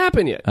hasn't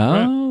happened yet.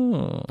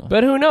 Oh.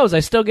 But who knows?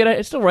 I still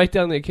write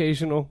down the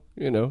occasional,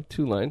 2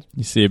 lines.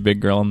 You see a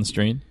big girl on the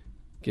street?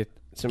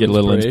 Get a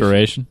little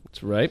inspiration.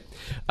 That's right.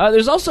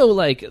 There's also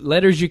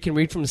letters you can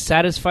read from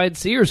satisfied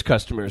Sears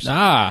customers.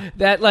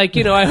 That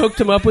I hooked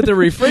them up with a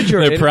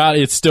refrigerator. They're proud.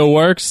 It still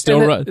works.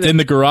 It's in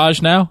the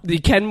garage now. The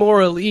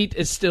Kenmore Elite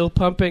is still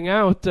pumping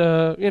out.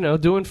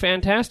 Doing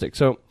fantastic.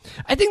 So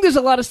I think there's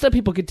a lot of stuff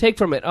people could take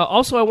from it.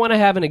 Also, I want to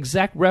have an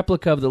exact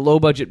replica of the low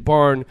budget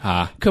barn,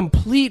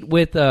 complete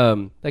with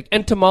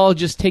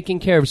entomologists taking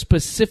care of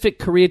specific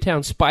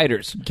Koreatown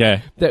spiders.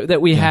 Okay.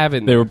 That we have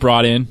in. They were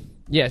brought in.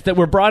 Yes, that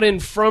were brought in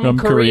from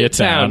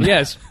Koreatown.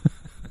 Yes.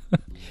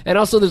 And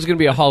also there's going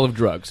to be a hall of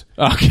drugs.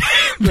 Okay.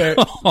 There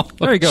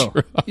you go.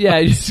 Yeah,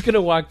 you're just going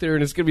to walk there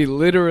and it's going to be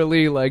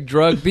literally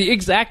the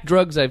exact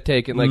drugs I've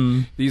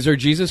taken. These are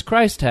Jesus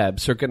Christ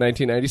tabs circa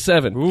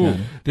 1997. Ooh.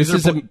 This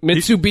is a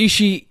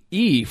Mitsubishi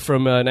E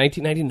from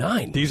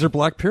 1999. These are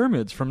Black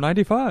Pyramids from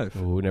 95.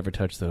 Ooh, never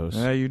touched those.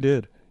 Yeah, you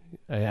did.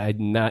 I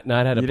not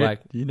had a black...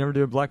 You never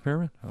did a Black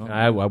Pyramid? Oh.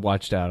 I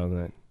watched out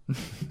on that.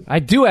 I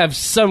do have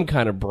some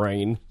kind of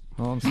brain.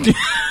 Oh,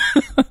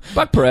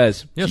 Buck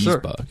Perez. Yes, sir.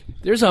 Buck.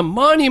 There's a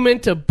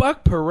monument to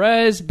Buck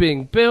Perez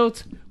being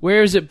built.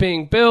 Where is it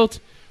being built?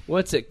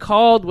 What's it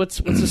called? What's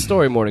the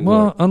story, Morning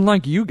Glory? Well,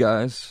 unlike you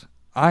guys,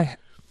 I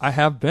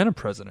have been a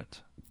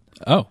president.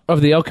 Oh. Of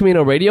the El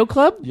Camino Radio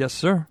Club? Yes,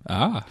 sir.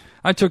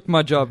 I took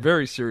my job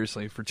very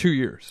seriously for 2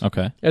 years.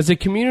 Okay. As a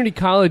community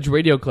college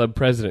radio club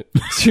president.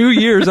 2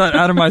 years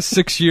out of my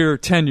 6-year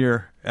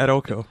tenure at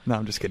Elko. No,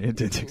 I'm just kidding. It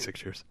did take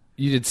 6 years.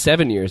 You did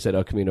 7 years at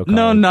El Camino College.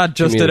 No, not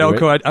just at Community,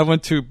 Elko. right? I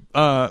went to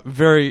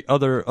very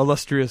other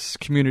illustrious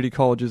community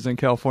colleges in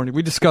California.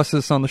 We discussed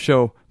this on the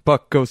show.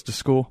 Buck goes to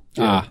school,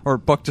 or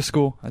Buck to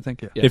school. I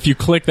think. Yeah. If you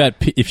click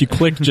if you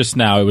clicked just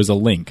now, it was a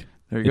link.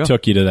 There you go. It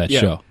took you to that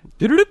show.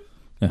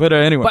 But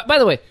anyway, By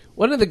the way,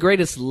 one of the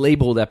greatest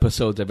labeled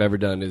episodes I've ever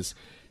done is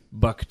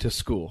Buck to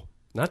School,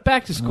 not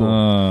Back to School.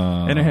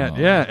 and it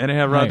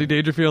had Rodney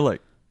Dangerfield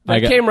like.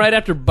 That came right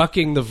after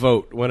Bucking the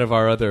Vote, one of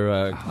our other...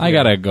 I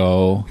gotta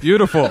go.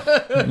 Beautiful.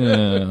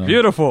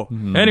 Beautiful.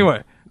 Mm-hmm.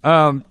 Anyway,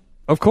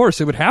 of course,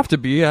 it would have to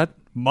be at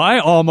my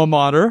alma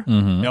mater,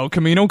 El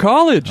Camino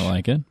College. I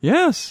like it.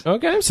 Yes.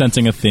 Okay.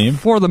 Sensing a theme.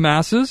 For the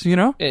masses,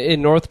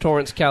 In North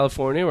Torrance,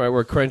 California, right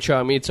where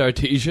Crenshaw meets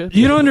Artesia.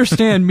 You don't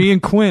understand, me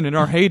and Quinn in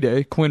our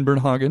heyday, Quinn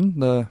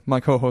Bernhagen, my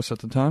co-host at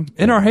the time,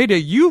 in our heyday,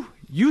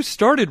 you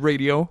started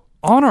radio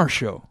on our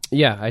show.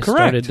 Yeah, I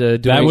Correct.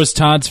 started doing... That was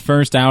Todd's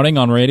first outing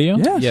on radio?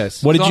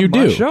 Yes. What It was did you on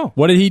my do? show.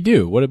 What did he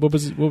do? What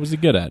was he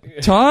good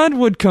at? Todd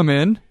would come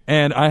in,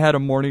 and I had a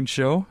morning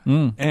show,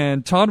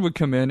 and Todd would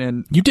come in,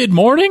 and... You did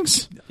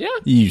mornings? Yeah.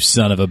 You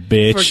son of a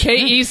bitch. For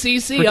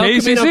KECC, For El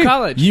Camino KECC?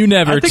 College. You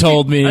never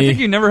told me. I think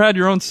you never had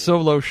your own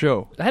solo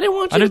show. I didn't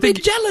want you to be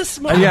jealous,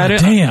 Mark.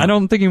 Damn. I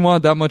don't think you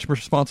wanted that much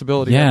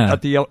responsibility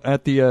at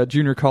the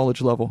junior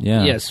college level.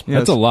 Yeah. Yes.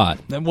 That's a lot.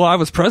 Well, I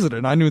was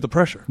president. I knew the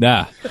pressure.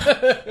 Yeah.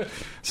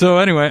 So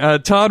anyway,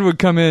 Todd would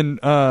come in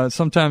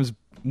sometimes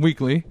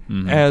weekly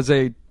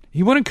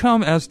he wouldn't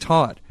come as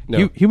Todd.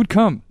 No. He would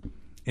come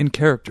in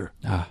character,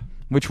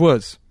 which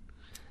was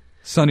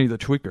Sonny the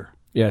Tweaker.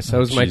 Yes, that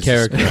was my Jesus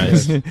character.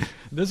 Christ.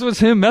 This was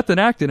him method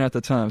acting at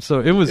the time,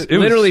 so it was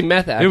Literally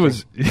meth acting. It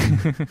was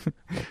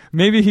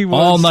maybe he was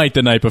All night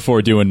the night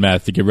before doing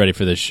meth to get ready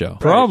for this show.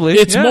 Probably,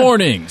 It's yeah.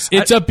 mornings.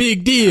 It's a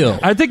big deal.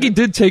 I think he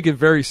did take it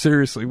very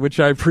seriously, which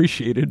I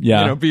appreciated.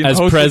 Yeah, being as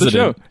host president.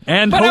 of the show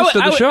and But host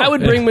of the show. I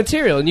would bring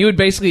material, and you would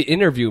basically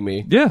interview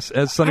me. Yes,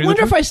 as Sonny. I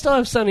wonder if I still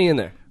have Sonny in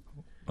there.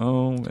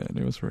 Oh man,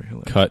 it was very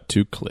hilarious. Cut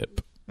to clip.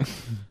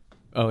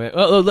 Oh, yeah.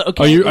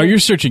 Okay. Are you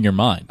searching your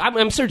mind?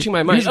 I'm searching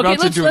my mind. He's Okay,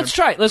 about to do let's it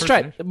try it. Let's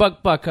try first it.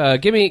 Buck,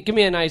 give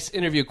me a nice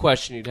interview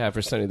question you'd have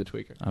for Sonny the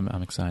Tweaker.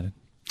 I'm excited.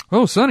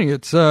 Oh, Sonny,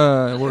 it's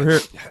we're here.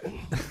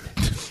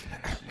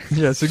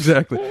 Yes,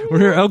 exactly. We're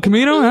here at El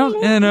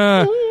Camino, and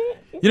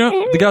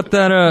they got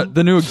that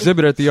the new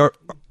exhibit at the art.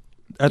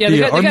 They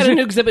got a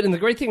new exhibit, and the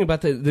great thing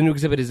about the new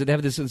exhibit is that they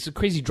have this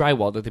crazy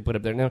drywall that they put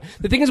up there. Now,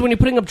 the thing is, when you're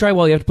putting up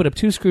drywall, you have to put up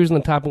 2 screws on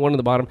the top and 1 on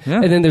the bottom,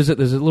 and then there's a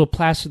little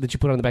plaster that you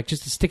put on the back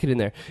just to stick it in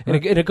there, and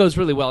it goes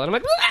really well. And I'm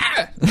like,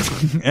 ah!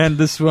 And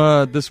this,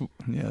 yeah,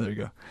 there you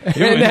go.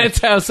 And that's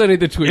how Sonny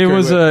the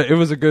Tweaker It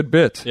was a good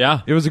bit.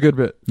 Yeah. It was a good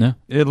bit. Yeah.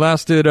 It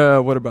lasted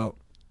what about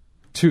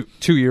 2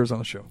 years on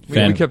the show.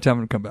 We kept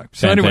having him come back.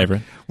 So Fan anyway,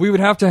 favorite. we would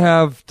have to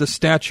have the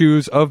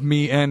statues of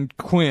me and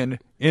Quinn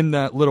in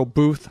that little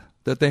booth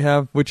that they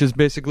have, which is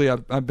basically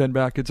I've been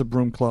back. It's a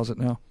broom closet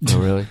now. Oh,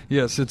 really?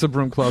 Yes, it's a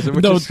broom closet.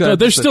 Which No, is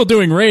they're still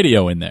doing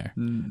radio in there.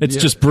 It's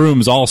just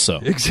brooms also.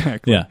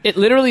 Exactly. Yeah. It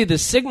literally, the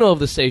signal of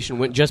the station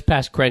went just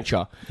past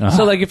Crenshaw.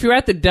 So, like, if you're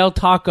at the Del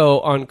Taco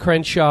on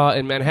Crenshaw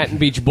and Manhattan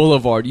Beach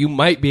Boulevard, you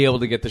might be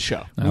able to get the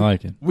show. I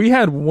like it. We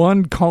had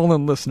one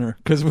call-in listener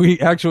because we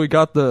actually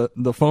got the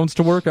phones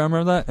to work. I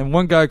remember that, and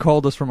one guy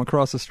called us from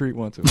across the street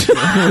once. It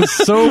was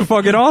so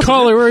fucking awesome.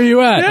 Caller, where are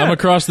you at? I'm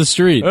across the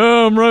street.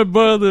 Oh, I'm right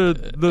by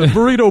the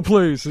burrito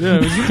place. Yeah,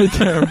 it was right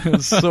there. It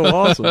was so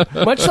awesome.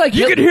 Much like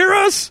you can hear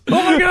us.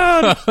 Oh my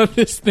god,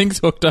 this thing's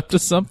hooked up to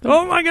something.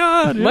 Oh my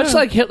god. Yeah. Much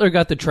like Hitler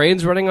got the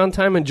trains running on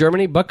time in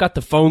Germany, Buck got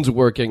the phones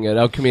working at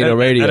El Camino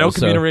Radio. At El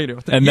Camino Radio.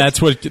 And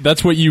that's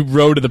what you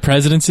wrote to the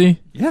presidency?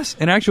 Yes,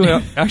 and actually,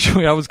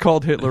 I was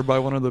called Hitler by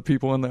one of the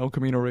people in the El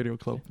Camino Radio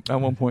Club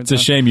at one point. It's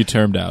a shame you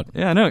termed out.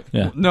 Yeah, no.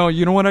 Yeah. No,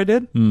 you know what I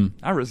did?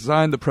 I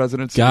resigned the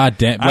presidency. God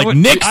damn.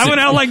 Nixon. I went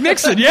out like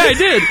Nixon. Yeah, I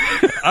did.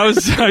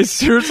 I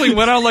seriously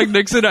went out like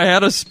Nixon. I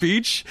had a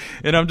speech,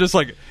 and I'm just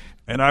like,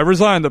 and I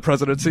resigned the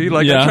presidency.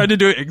 Like, I tried to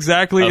do it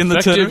exactly in the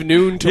effective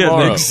noon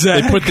tomorrow. Yeah,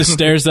 exactly. They put the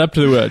stairs up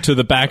to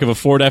the back of a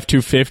Ford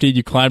F-250.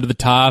 You climb to the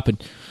top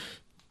and...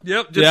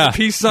 Yep, just the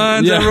peace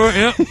signs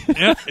everywhere.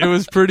 Yep, it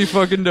was pretty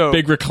fucking dope.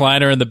 Big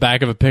recliner in the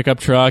back of a pickup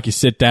truck. You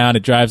sit down,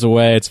 it drives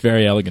away. It's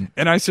very elegant.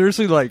 And I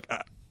seriously,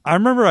 I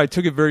remember I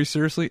took it very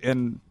seriously,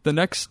 and the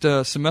next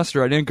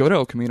semester I didn't go to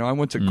El Camino. I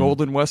went to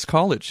Golden West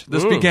College.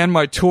 This began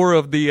my tour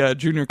of the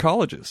junior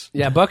colleges.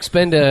 Yeah, Buck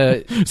spent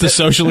a... It's a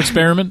social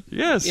experiment?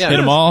 Yes. Hit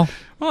them all?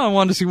 Well, I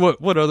wanted to see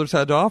what others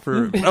had to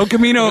offer. El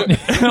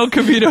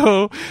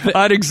Camino,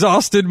 I'd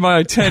exhausted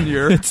my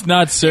tenure. It's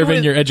not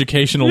serving your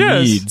educational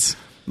needs.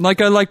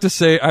 Like I like to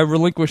say, I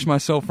relinquished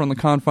myself from the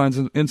confines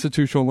of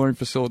institutional learning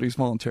facilities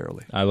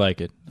voluntarily. I like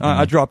it.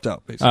 I dropped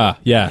out, basically.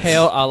 Yeah.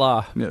 Hail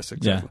Allah. Yes,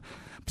 exactly. Yeah.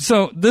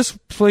 So this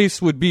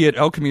place would be at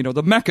El Camino.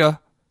 The Mecca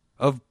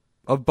of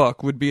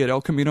Buck would be at El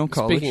Camino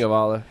College. Speaking of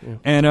Allah. Yeah.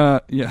 And,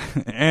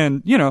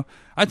 and,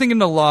 I think in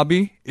the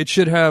lobby, it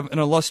should have an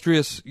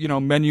illustrious,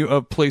 menu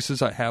of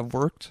places I have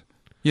worked,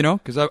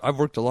 because I've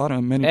worked a lot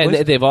on many places.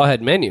 And they've all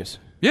had menus.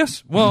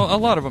 Yes. Well, a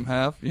lot of them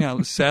have.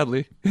 Yeah,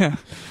 sadly. Yeah.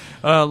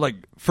 Like,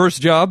 first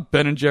job,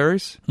 Ben &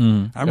 Jerry's.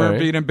 I remember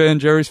being in Ben &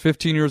 Jerry's,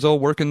 15 years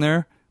old, working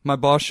there. My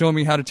boss showed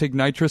me how to take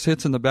nitrous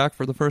hits in the back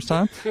for the first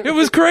time. It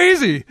was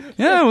crazy.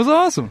 Yeah, it was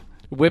awesome.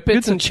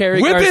 Whippets and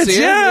Cherry Whippets,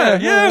 Garcia?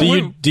 Yeah.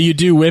 Do you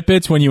do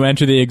whippets when you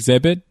enter the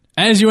exhibit?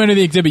 As you enter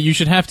the exhibit, you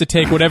should have to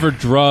take whatever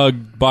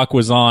drug Buck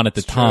was on at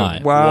the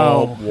time.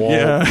 Wow.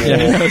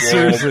 Yeah,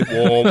 seriously.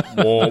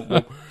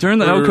 During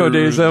the Elko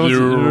days, that was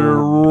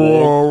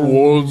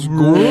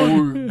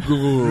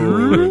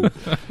good.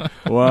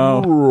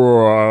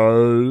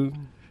 Wow.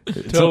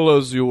 Tell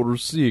us your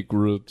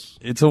secrets.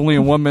 It's only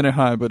a 1 minute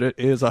high, but it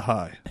is a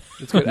high.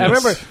 It's good. I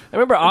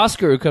remember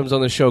Oscar, who comes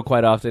on the show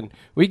quite often.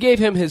 We gave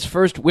him his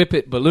first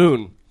Whippet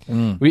balloon.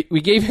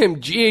 We gave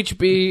him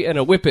GHB and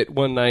a Whippet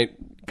one night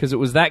because it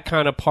was that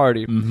kind of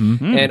party.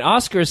 And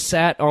Oscar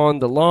sat on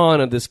the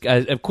lawn of this guy,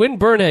 of Quinn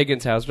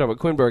Bernhagen's house. We're talking about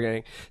Quinn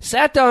Bernhagen.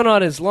 Sat down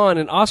on his lawn,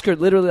 and Oscar,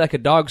 literally like a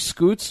dog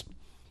scoots,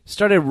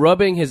 started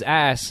rubbing his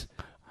ass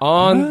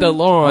on the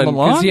lawn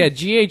because he had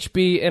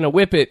GHB and a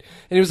Whippet,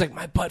 and he was like,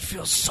 "My butt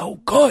feels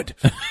so good.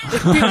 It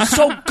feels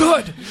so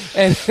good."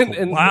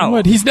 And wow,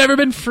 he's never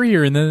been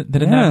freer than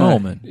in that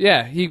moment.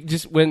 Yeah, he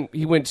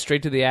went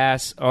straight to the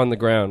ass on the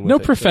ground. No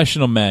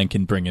professional man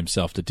can bring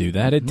himself to do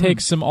that. It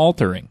takes some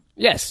altering.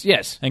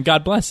 Yes, and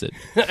God bless it.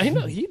 I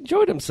know he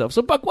enjoyed himself.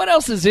 So, Buck, what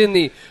else is in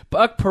the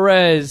Buck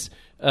Perez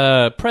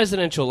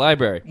presidential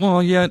library?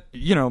 Well, yeah,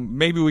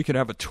 maybe we could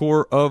have a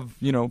tour of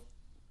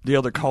the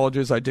other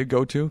colleges I did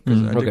go to,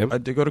 because I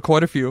did go to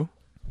quite a few.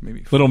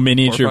 Maybe little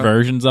miniature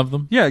versions of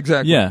them. Yeah,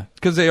 exactly. Yeah,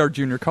 because they are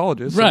junior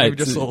colleges, so right? Maybe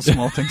just little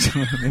small things.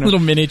 Little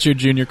miniature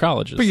junior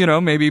colleges.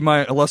 But maybe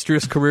my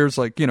illustrious careers,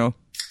 like the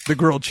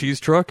grilled cheese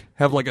truck,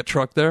 have like a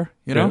truck there.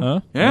 Yeah,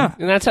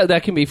 and that's how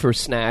that can be for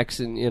snacks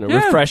and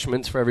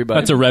refreshments for everybody.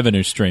 That's a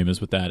revenue stream, is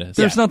what that is.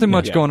 There's nothing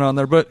much going on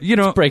there, but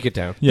let's break it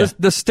down. Yeah.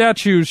 The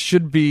statues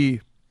should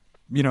be,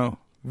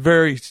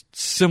 very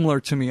similar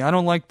to me. I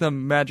don't like the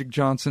Magic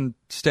Johnson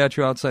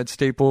statue outside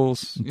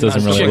Staples. It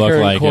doesn't really look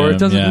like him. It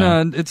doesn't.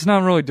 No, it's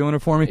not really doing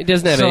it for me. It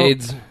doesn't have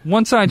AIDS.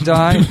 Once I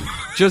die,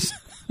 just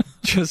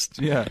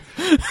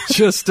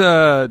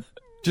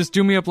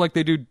do me up like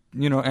they do,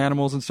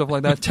 animals and stuff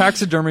like that.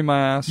 Taxidermy my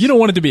ass. You don't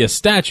want it to be a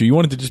statue. You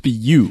want it to just be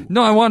you.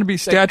 No, I want to be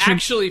statue. Like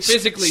actually,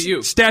 physically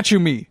you. Statue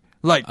me,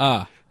 like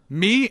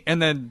me,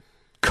 and then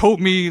coat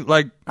me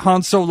like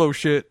Han Solo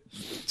shit.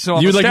 So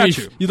I'm a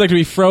statue. You'd like to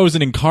be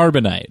frozen in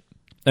carbonite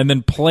and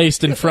then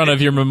placed in front of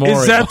your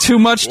memorial. Is that too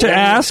much to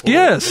ask?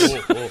 Yes.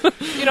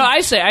 I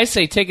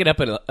say take it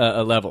up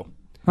a level.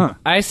 Huh.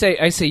 I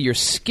say you're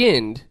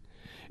skinned,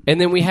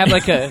 and then we have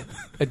like a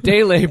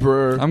day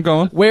laborer. I'm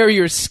going. Wear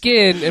your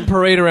skin and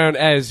parade around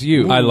as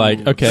you. I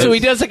like. Okay. So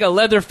he does like a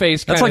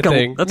Leatherface kind of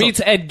thing.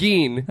 Meets Ed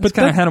Gein. That's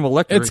kind of Hannibal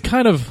Lecter. It's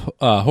kind of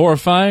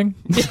horrifying.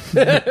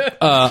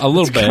 A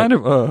little bit. Kind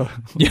of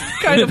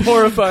kind of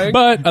horrifying.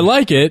 But I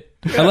like it.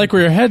 I like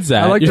where your head's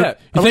at. You're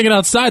thinking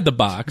outside the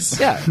box.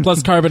 Yeah.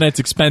 Plus, carbonite's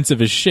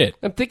expensive as shit.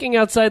 I'm thinking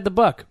outside the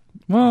buck.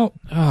 Well,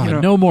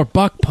 no more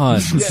buck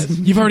puns. Yes.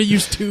 You've already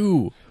used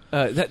 2.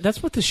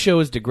 That's what the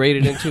show is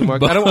degraded into,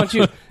 Mark. I don't want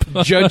you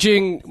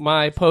judging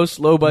my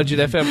post-low budget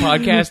FM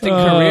podcasting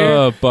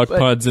career. Buck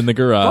puns in the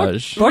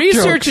garage.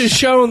 Research has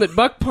shown that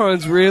buck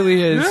puns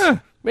really is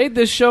Made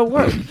this show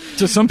work.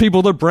 To some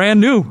people, they're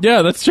brand new.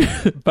 Yeah, that's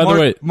true. By the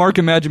way, Mark,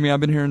 imagine me. I've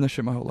been hearing this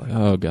shit my whole life.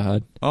 Oh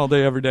God, all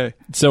day, every day.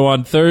 So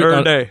on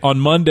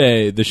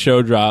Monday the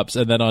show drops,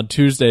 and then on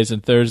Tuesdays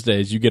and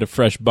Thursdays you get a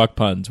fresh Buck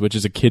Puns, which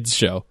is a kids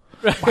show.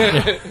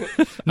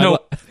 No,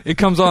 it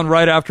comes on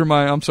right after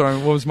my. I'm sorry.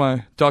 What was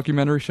my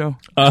documentary show?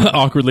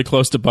 Awkwardly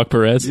Close to Buck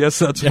Perez. Yes,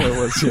 that's what it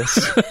was.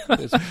 Yes,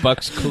 it's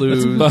Buck's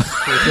Clues. With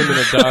him and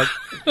a dog.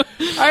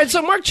 All right,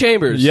 so Mark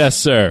Chambers. Yes,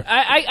 sir.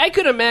 I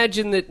could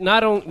imagine that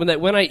not only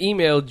when I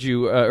emailed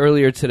you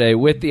earlier today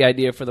with the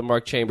idea for the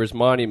Mark Chambers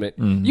monument,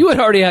 you had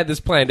already had this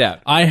planned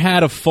out. I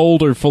had a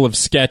folder full of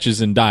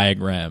sketches and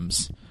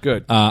diagrams.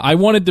 Good. I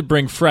wanted to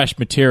bring fresh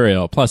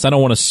material. Plus, I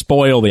don't want to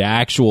spoil the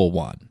actual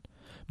one.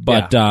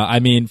 But, I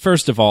mean,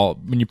 first of all,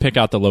 when you pick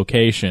out the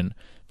location,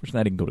 first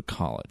I didn't go to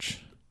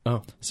college.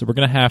 Oh. So we're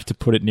going to have to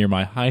put it near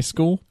my high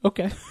school.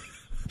 Okay.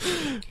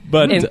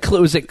 But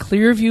was it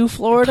Clearview,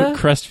 Florida?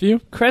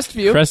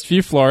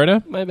 Crestview,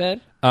 Florida. My bad.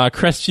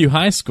 Crestview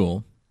High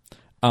School.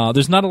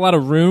 There's not a lot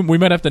of room. We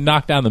might have to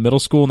knock down the middle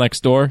school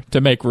next door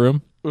to make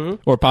room.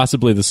 Or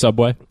possibly the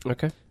subway.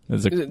 Okay.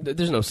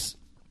 There's no...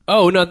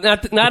 Oh, no,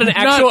 not an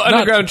actual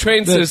underground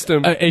train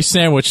system. A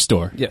sandwich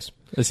store. Yes.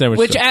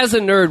 Which, as a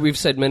nerd, we've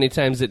said many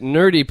times that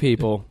nerdy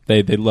people...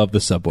 They love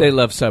the Subway. They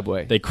love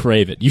Subway. They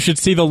crave it. You should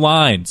see the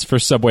lines for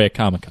Subway at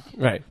Comic-Con.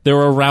 Right. They're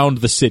around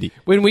the city.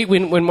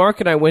 When Mark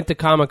and I went to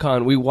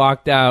Comic-Con, we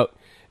walked out,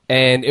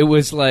 and it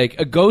was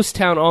like a ghost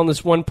town on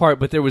this one part,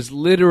 but there was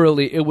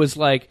literally... It was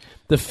like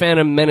the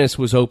Phantom Menace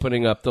was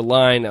opening up the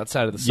line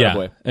outside of the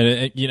Subway.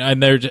 Yeah.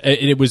 And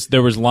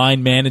there was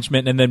line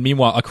management, and then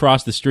meanwhile,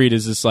 across the street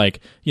is this 3.5,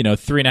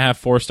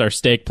 4-star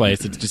steak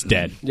place. It's just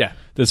dead. Yeah.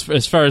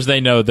 As far as they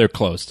know, they're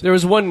closed. There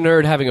was one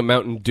nerd having a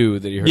Mountain Dew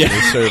that he heard they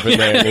serve in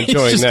there and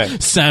enjoying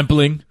that.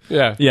 Sampling.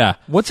 Yeah. Yeah.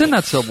 What's in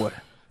that Subway?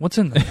 What's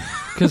in there?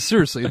 Because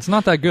seriously, it's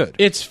not that good.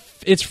 It's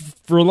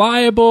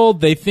reliable.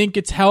 They think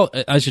it's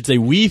I should say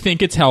we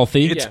think it's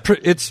healthy.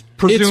 It's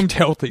presumed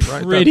healthy,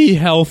 right? Pretty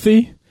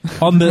healthy.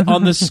 on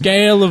the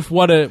scale of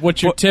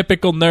what your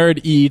typical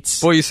nerd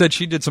eats. Boy, you said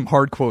she did some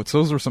hard quotes.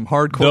 Those were some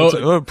hard quotes.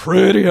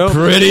 Pretty healthy.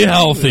 Pretty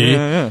healthy.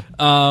 Yeah.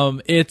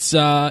 It's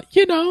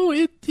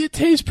it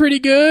tastes pretty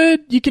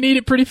good. You can eat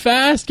it pretty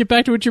fast. Get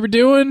back to what you were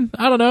doing.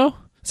 I don't know.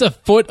 It's a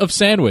foot of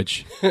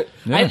sandwich. Yeah.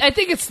 I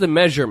think it's the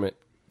measurement.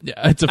 Yeah,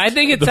 I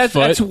think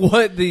that's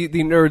what the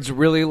nerds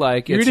really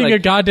like. You're eating a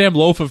goddamn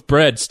loaf of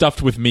bread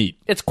stuffed with meat.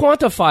 It's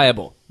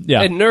quantifiable.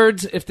 Yeah. And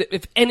nerds,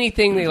 if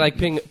anything, they like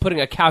putting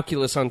a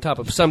calculus on top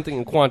of something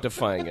and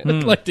quantifying it.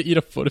 I'd like to eat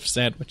a foot of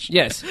sandwich.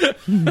 Yes.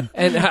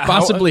 And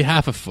possibly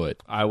half a foot.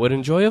 I would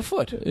enjoy a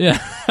foot. Yeah.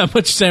 How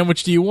much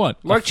sandwich do you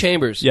want? Mark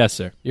Chambers. Yes,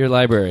 sir. Your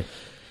library.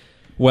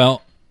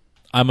 Well,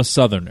 I'm a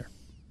Southerner.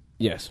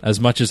 Yes.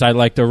 As much as I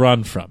like to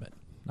run from it.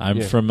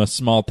 I'm from a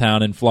small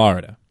town in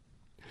Florida.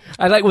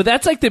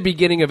 That's like the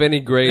beginning of any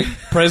great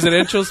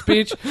presidential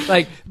speech.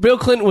 Like, Bill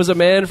Clinton was a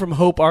man from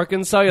Hope,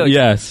 Arkansas. You're like,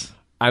 yes.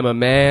 I'm a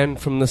man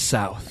from the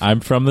South.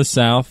 I'm from the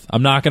South.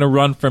 I'm not going to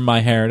run from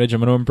my heritage.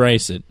 I'm going to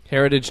embrace it.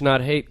 Heritage,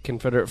 not hate,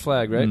 Confederate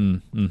flag, right?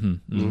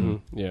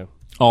 Yeah.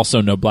 Also,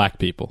 no black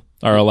people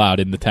are allowed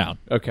in the town.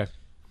 Okay.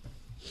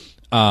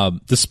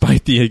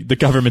 Despite the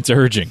government's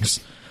urgings.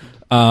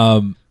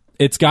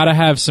 It's got to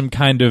have some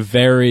kind of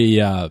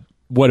very...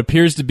 what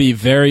appears to be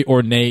very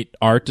ornate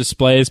art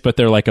displays, but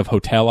they're like of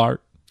hotel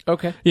art.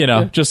 Okay.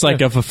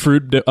 Of a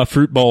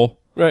fruit bowl.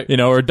 Right.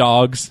 Or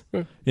dogs.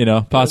 Right.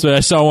 Possibly.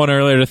 I saw one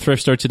earlier at a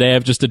thrift store today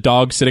of just a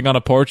dog sitting on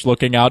a porch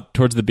looking out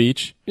towards the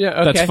beach.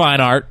 Yeah, okay. That's fine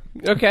art.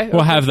 Okay.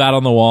 We'll have that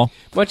on the wall.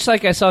 Much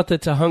like I saw at the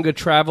Tahunga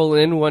Travel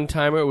Inn one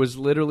time, it was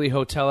literally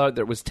hotel art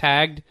that was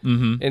tagged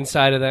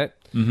inside of that.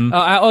 Mm-hmm.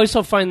 I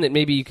also find that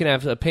maybe you can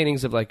have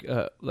paintings of like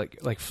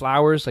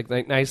flowers, like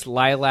nice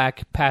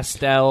lilac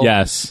pastel.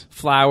 Yes,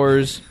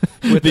 flowers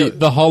with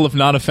the Hall of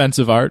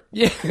Non-Offensive Art.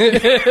 Yeah,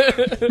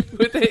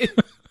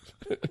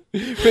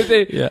 with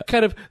a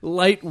kind of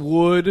light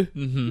wood,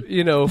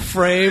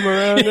 frame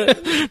around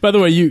it. By the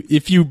way,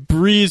 if you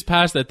breeze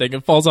past that thing,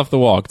 it falls off the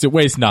wall because it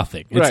weighs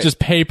nothing. It's just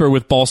paper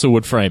with balsa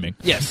wood framing.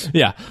 Yes.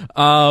 Yeah.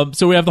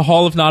 So we have the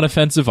Hall of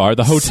Non-Offensive Art,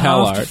 the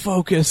hotel Soft art.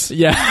 Focus.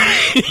 Yeah.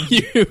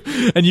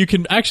 You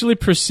can actually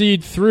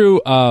proceed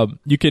through.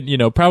 You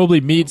can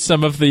probably meet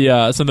some of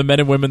the men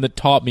and women that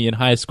taught me in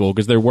high school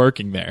because they're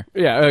working there.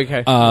 Yeah.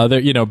 Okay.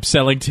 They're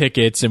selling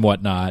tickets and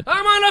whatnot.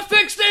 I'm on a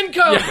fixed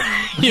income.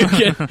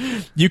 Yeah.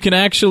 You can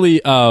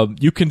actually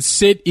you can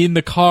sit in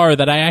the car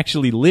that I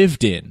actually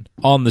lived in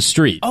on the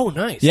street. Oh,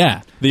 nice.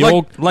 Yeah.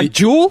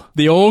 Jewel?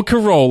 The old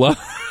Corolla.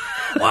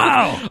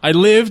 Wow. I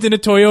lived in a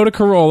Toyota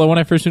Corolla when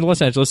I first moved to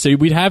Los Angeles, so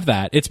we'd have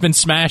that. It's been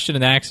smashed in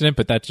an accident,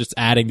 but that's just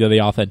adding to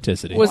the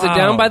authenticity. Was it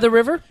down by the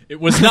river?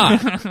 It was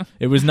not.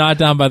 It was not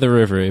down by the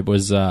river. It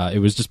was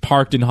just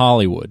parked in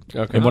Hollywood.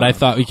 Okay. And what I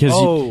thought, because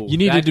you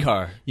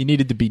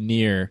needed to be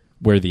near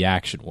where the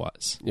action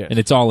was. Yes. And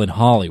it's all in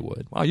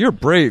Hollywood. Wow, you're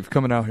brave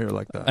coming out here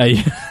like that.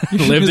 I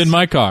lived in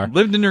my car.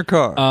 Lived in your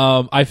car.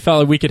 I felt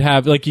like we could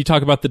have, like you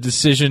talk about the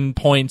Decision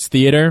Points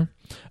Theater.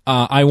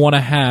 I want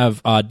to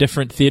have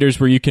different theaters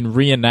where you can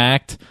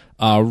reenact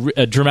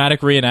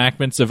dramatic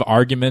reenactments of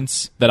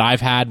arguments that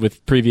I've had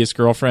with previous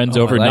girlfriends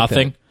over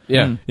nothing. That.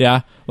 Yeah.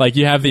 Yeah. Like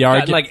you have the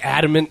argument. Like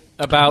adamant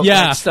about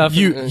that stuff.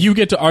 You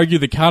get to argue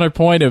the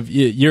counterpoint of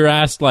you're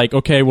asked like,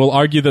 okay, we'll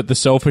argue that the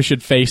sofa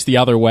should face the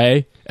other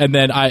way. And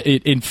then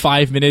in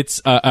 5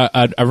 minutes,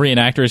 a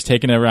reenactor is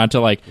taken around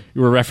to like,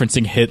 we're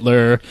referencing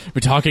Hitler.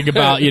 We're talking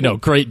about,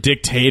 great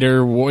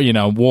dictator,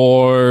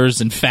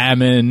 wars and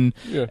famine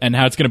and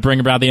how it's going to bring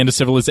about the end of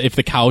civilization if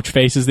the couch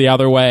faces the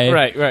other way.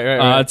 Right.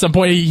 At some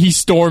point, he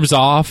storms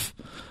off,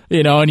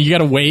 and you got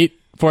to wait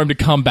for him to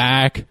come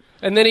back.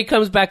 And then he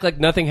comes back like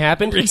nothing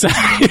happened.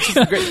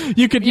 Exactly.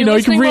 You can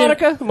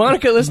Monica?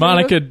 Monica listening?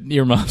 Monica,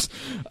 your mom's.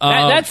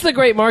 That's the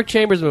great Mark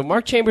Chambers move.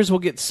 Mark Chambers will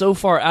get so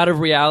far out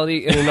of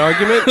reality in an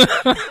argument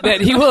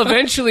that he will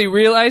eventually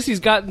realize he's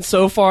gotten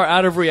so far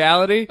out of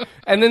reality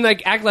and then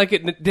like act like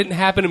it didn't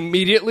happen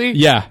immediately.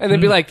 Yeah. And then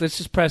be like, let's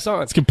just press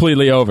on. It's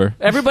completely over.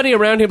 Everybody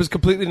around him is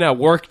completely now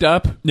worked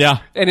up. Yeah.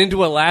 And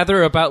into a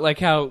lather about like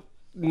how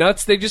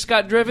nuts they just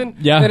got driven.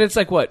 Yeah. And it's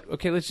like, what?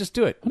 Okay, let's just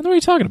do it. What are you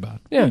talking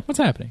about? Yeah. What's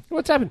happening?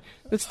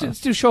 Let's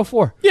do show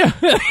 4. Yeah.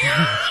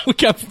 we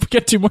got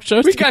 2 more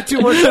shows. We got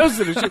 2 more shows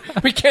to do.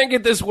 We can't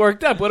get this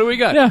worked up. What do we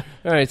got? Yeah.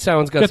 All right,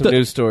 Salmon's got some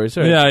news stories.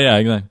 Right. Yeah,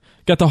 exactly.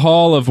 Got the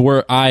hall of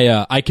where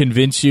I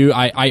convince you,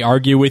 I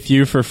argue with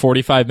you for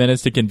 45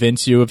 minutes to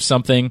convince you of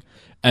something,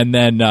 and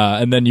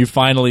then you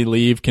finally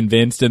leave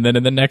convinced, and then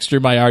in the next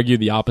room I argue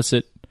the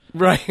opposite.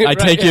 Right. I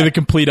take you the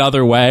complete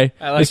other way.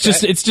 I like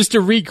it's just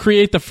to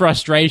recreate the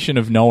frustration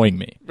of knowing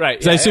me. Right.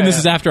 Because I assume this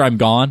is after I'm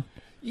gone.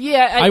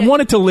 Yeah. I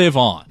want it to live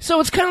on.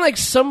 So it's kind of like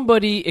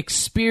somebody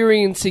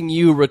experiencing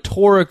you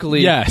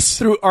rhetorically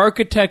through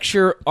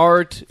architecture,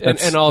 art, and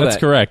all that. That's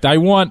correct. I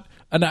want,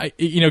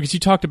 because you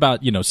talked about,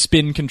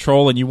 spin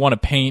control and you want to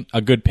paint a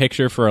good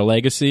picture for a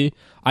legacy.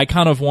 I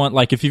kind of want,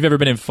 like, if you've ever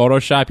been in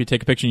Photoshop, you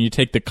take a picture and you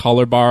take the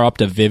color bar up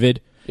to vivid.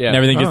 Yeah. And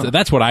everything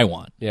that's what I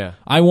want. Yeah.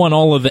 I want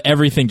all of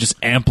everything just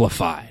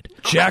amplified.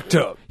 Jacked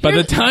up. By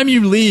the time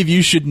you leave,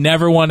 you should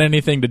never want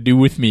anything to do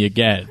with me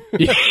again.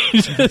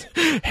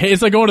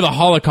 It's like going to the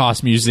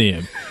Holocaust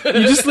Museum. You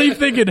just leave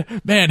thinking,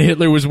 man,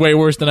 Hitler was way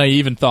worse than I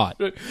even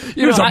thought.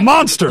 He was a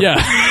monster. Yeah.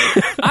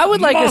 I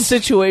would like a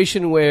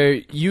situation where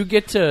you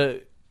get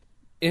to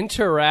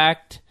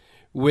interact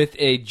with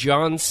a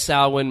John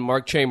Salwin,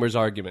 Mark Chambers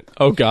argument.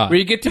 Oh, God. Where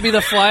you get to be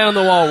the fly on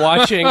the wall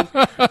watching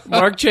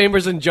Mark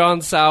Chambers and John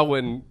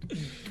Salwin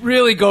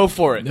really go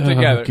for it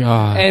together. Oh,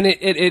 God. And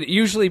it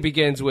usually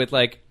begins with,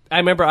 like, I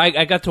remember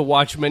I got to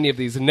watch many of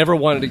these and never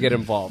wanted to get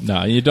involved.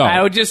 No, you don't.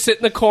 I would just sit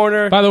in the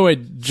corner. By the way,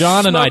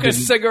 John and I smoke a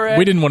cigarette.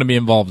 We didn't want to be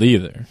involved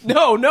either.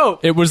 No.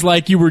 It was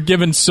like you were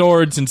given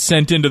swords and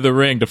sent into the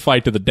ring to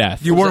fight to the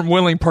death. You weren't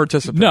willing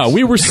participants. No,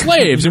 we were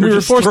slaves and we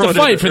were forced to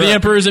fight for the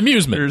emperor's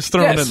amusement. You're just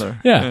throwing in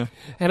there. Yeah.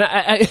 And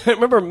I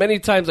remember many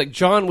times, like,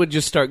 John would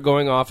just start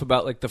going off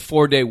about, like, the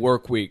 4-day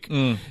work week.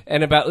 And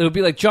it would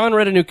be like John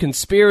read a new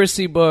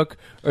conspiracy book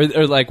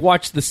or like,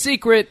 watched The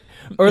Secret.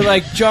 Or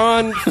like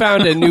John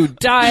found a new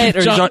diet.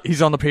 Or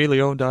he's on the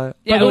paleo diet.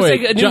 Yeah, it was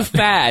like a new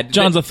fad.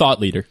 John's a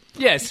thought leader.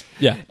 Yes.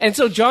 Yeah. And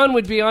so John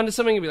would be onto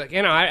something and be like,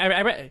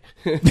 I read.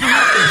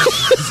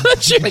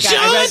 Such a like, John.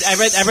 I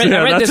read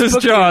that's this his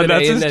book. John.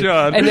 That's and his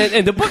John. And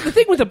then the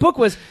thing with the book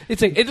was,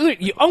 it's like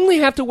you only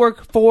have to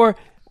work 4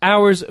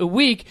 hours a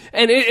week,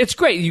 and it's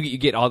great. You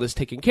get all this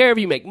taken care of,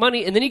 you make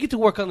money, and then you get to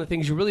work on the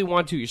things you really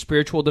want to, your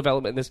spiritual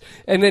development, and this.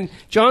 And then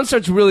John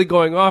starts really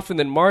going off, and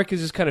then Mark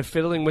is just kind of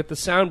fiddling with the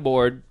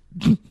soundboard,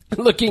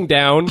 looking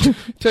down,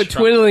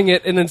 twiddling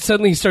it, and then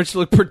suddenly he starts to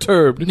look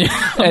perturbed,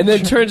 and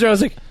then turns around and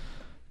is like,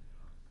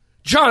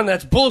 John,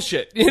 that's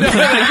bullshit.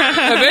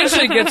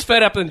 Eventually gets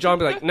fed up, and John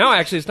be like, no,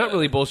 actually, it's not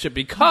really bullshit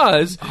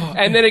because,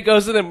 and then it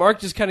goes, and then Mark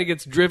just kind of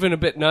gets driven a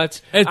bit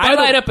nuts. And I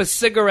light up a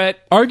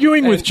cigarette.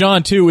 Arguing with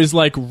John, too, is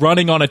like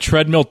running on a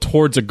treadmill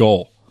towards a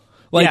goal.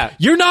 Like,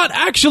 you're not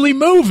actually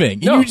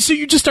moving. No. So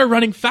you just start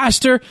running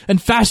faster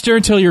and faster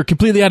until you're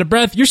completely out of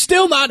breath. You're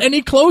still not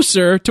any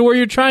closer to where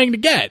you're trying to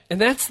get.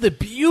 And that's the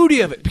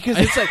beauty of it, because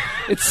it's like,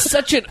 it's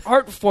such an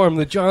art form,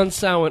 the John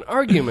Salwin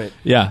argument.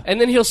 Yeah.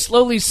 And then he'll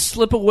slowly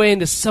slip away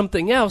into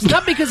something else.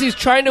 Not because he's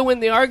trying to win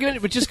the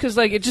argument, but just because,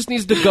 like, it just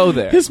needs to go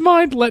there. His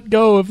mind let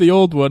go of the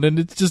old one, and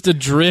it's just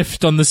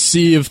adrift on the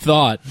sea of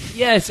thought.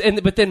 Yes,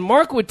 but then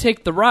Mark would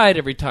take the ride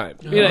every time.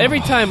 Every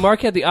time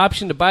Mark had the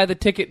option to buy the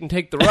ticket and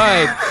take the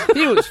ride,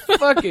 he was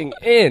fucking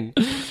in.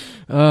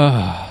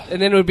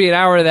 And then it would be an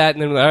hour of that,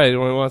 and then, all right,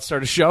 want to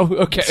start a show?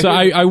 Okay. So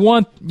I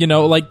want,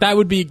 like, that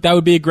would be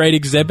a great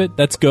exhibit.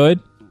 That's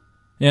good.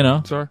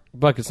 Sorry.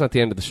 Buck, it's not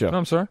the end of the show. No,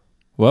 I'm sorry.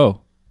 Whoa.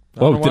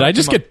 Did I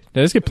just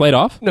get played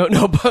off?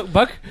 No,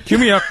 Buck. Cue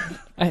me up.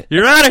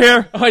 You're out of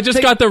here. Oh, I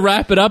just got the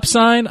wrap it up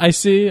sign. I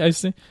see.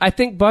 I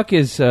think Buck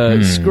is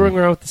screwing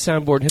around with the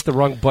soundboard and hit the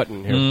wrong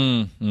button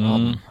here.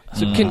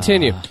 So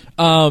continue.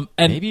 And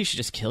Maybe you should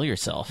just kill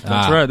yourself.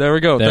 That's right. There we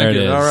go. There Thank it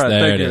you. is. All right.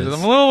 There Thank it you. is.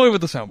 I'm a little late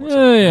with the soundboard.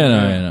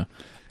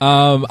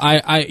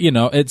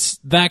 It's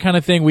that kind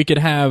of thing. We could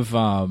have.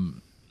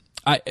 The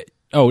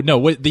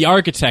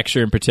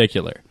architecture in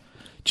particular.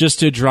 just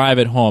to drive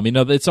it home. You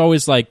know, it's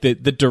always like the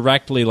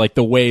directly, like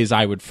the ways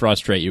I would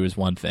frustrate you is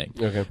one thing.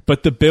 Okay.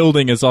 But the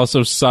building is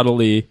also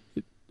subtly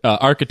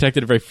architected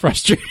in a very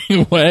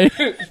frustrating way.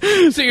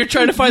 So you're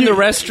trying to find the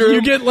restroom.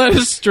 You get led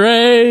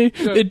astray.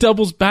 It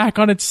doubles back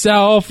on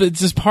itself. It's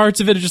just parts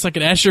of it are just like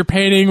an Escher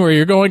painting where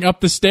you're going up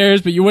the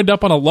stairs, but you end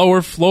up on a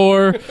lower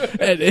floor.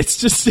 And it's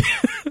just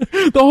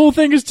the whole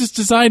thing is just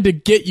designed to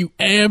get you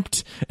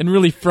amped and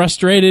really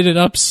frustrated and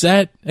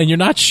upset, and you're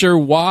not sure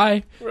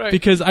why. Right.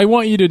 Because I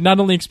want you to not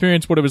only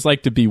experience what it was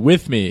like to be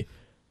with me,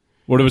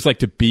 what it was like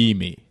to be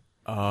me.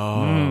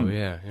 Oh,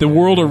 yeah. The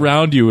world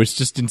around you is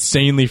just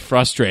insanely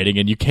frustrating,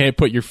 and you can't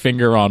put your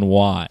finger on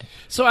why.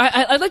 So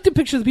I like to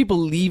picture the people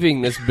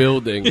leaving this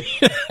building.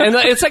 And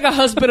it's like a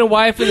husband and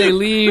wife, and they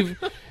leave,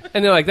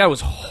 and they're like, that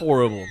was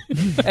horrible.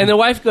 And the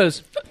wife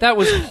goes, that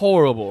was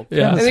horrible.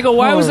 Yeah. And they go,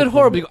 why was it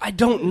horrible? You go, I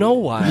don't know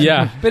why.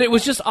 Yeah. But it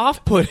was just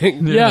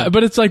off-putting. Yeah,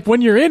 but it's like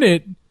when you're in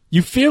it,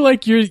 you feel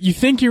like you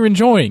think you're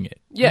enjoying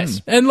it.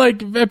 Yes. And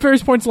like at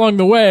various points along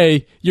the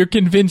way, you're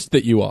convinced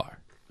that you are.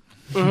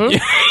 Mm-hmm.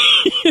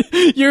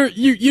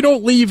 You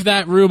don't leave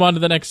that room onto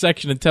the next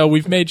section until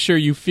we've made sure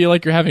you feel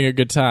like you're having a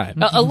good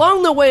time.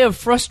 Along the way of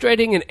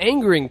frustrating and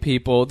angering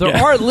people, there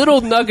are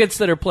little nuggets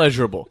that are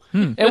pleasurable.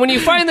 And when you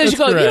find this, you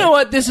go, correct. you know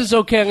what, this is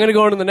okay, I'm going to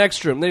go into the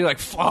next room. Then you're like,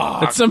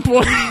 fuck. At some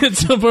point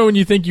when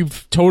you think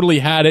you've totally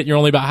had it, you're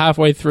only about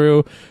halfway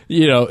through,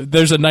 you know,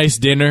 there's a nice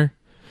dinner.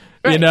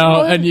 You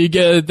know, and you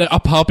get a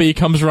puppy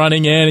comes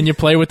running in, and you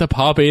play with the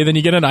puppy. Then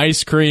you get an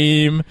ice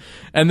cream,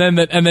 and then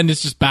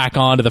it's just back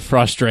onto the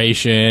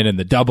frustration and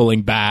the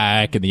doubling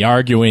back and the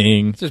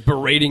arguing. Just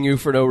berating you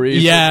for no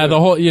reason. Yeah, the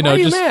whole Why are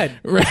you mad?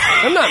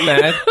 I'm not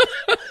mad.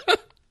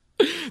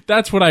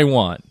 That's what I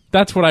want.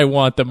 That's what I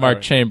want the Mark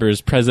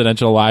Chambers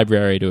Presidential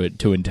Library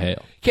to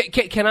entail.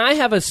 Can I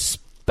have a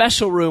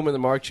special room in the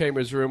Mark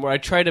Chambers room where I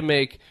try to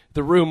make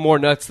the room more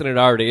nuts than it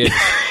already is?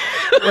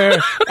 Where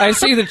I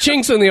see the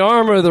chinks in the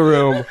armor of the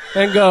room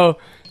and go,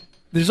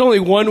 there's only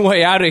one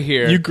way out of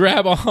here. You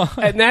grab on.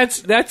 And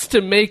that's to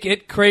make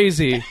it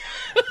crazy.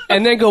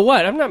 And then go,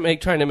 what? I'm not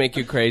trying to make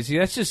you crazy.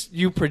 That's just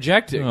you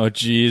projecting. Oh,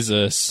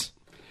 Jesus.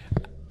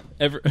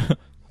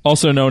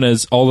 Also known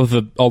as all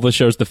the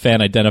shows the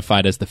fan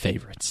identified as the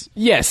favorites.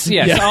 Yes,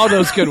 all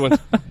those good ones.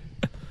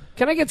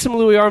 Can I get some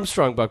Louis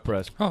Armstrong, Buck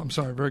Press? Oh, I'm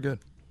sorry. Very good.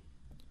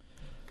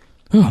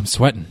 Oh, I'm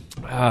sweating.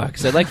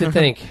 Because I'd like to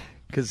think.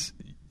 Because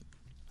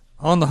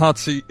on the hot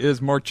seat is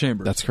Mark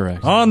Chambers. That's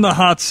correct. On the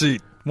hot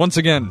seat. Once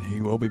again,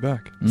 he will be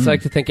back. I'd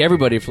like to thank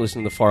everybody for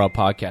listening to the Far Out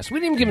Podcast. We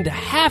didn't even get into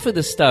half of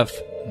the stuff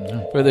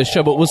for this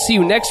show, but we'll see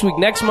you next week,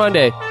 next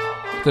Monday,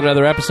 with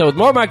another episode with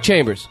more Mark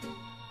Chambers,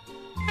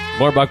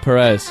 more Buck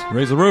Perez,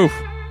 Raise the roof.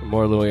 and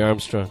more Louis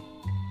Armstrong.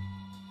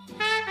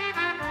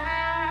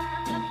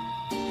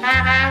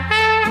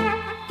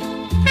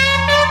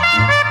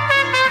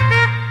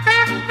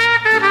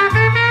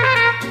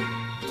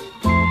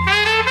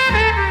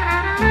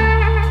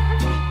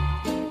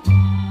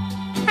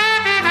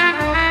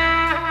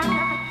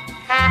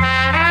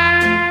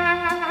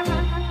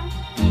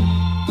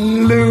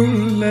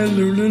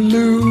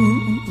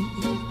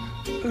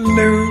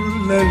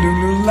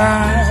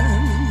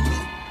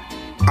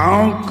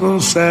 Uncle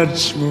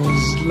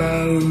Satchmel's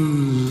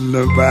lullaby.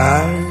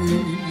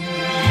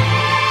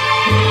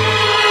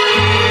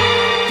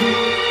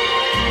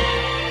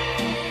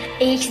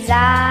 Ich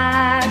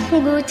sag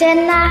gute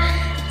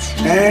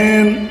Nacht,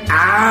 And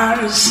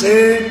I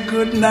said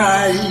good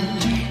night.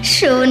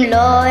 schon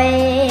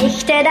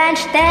leuchtet ein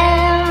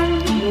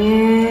Stern.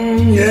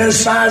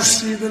 Yes, I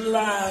see the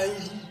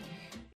light.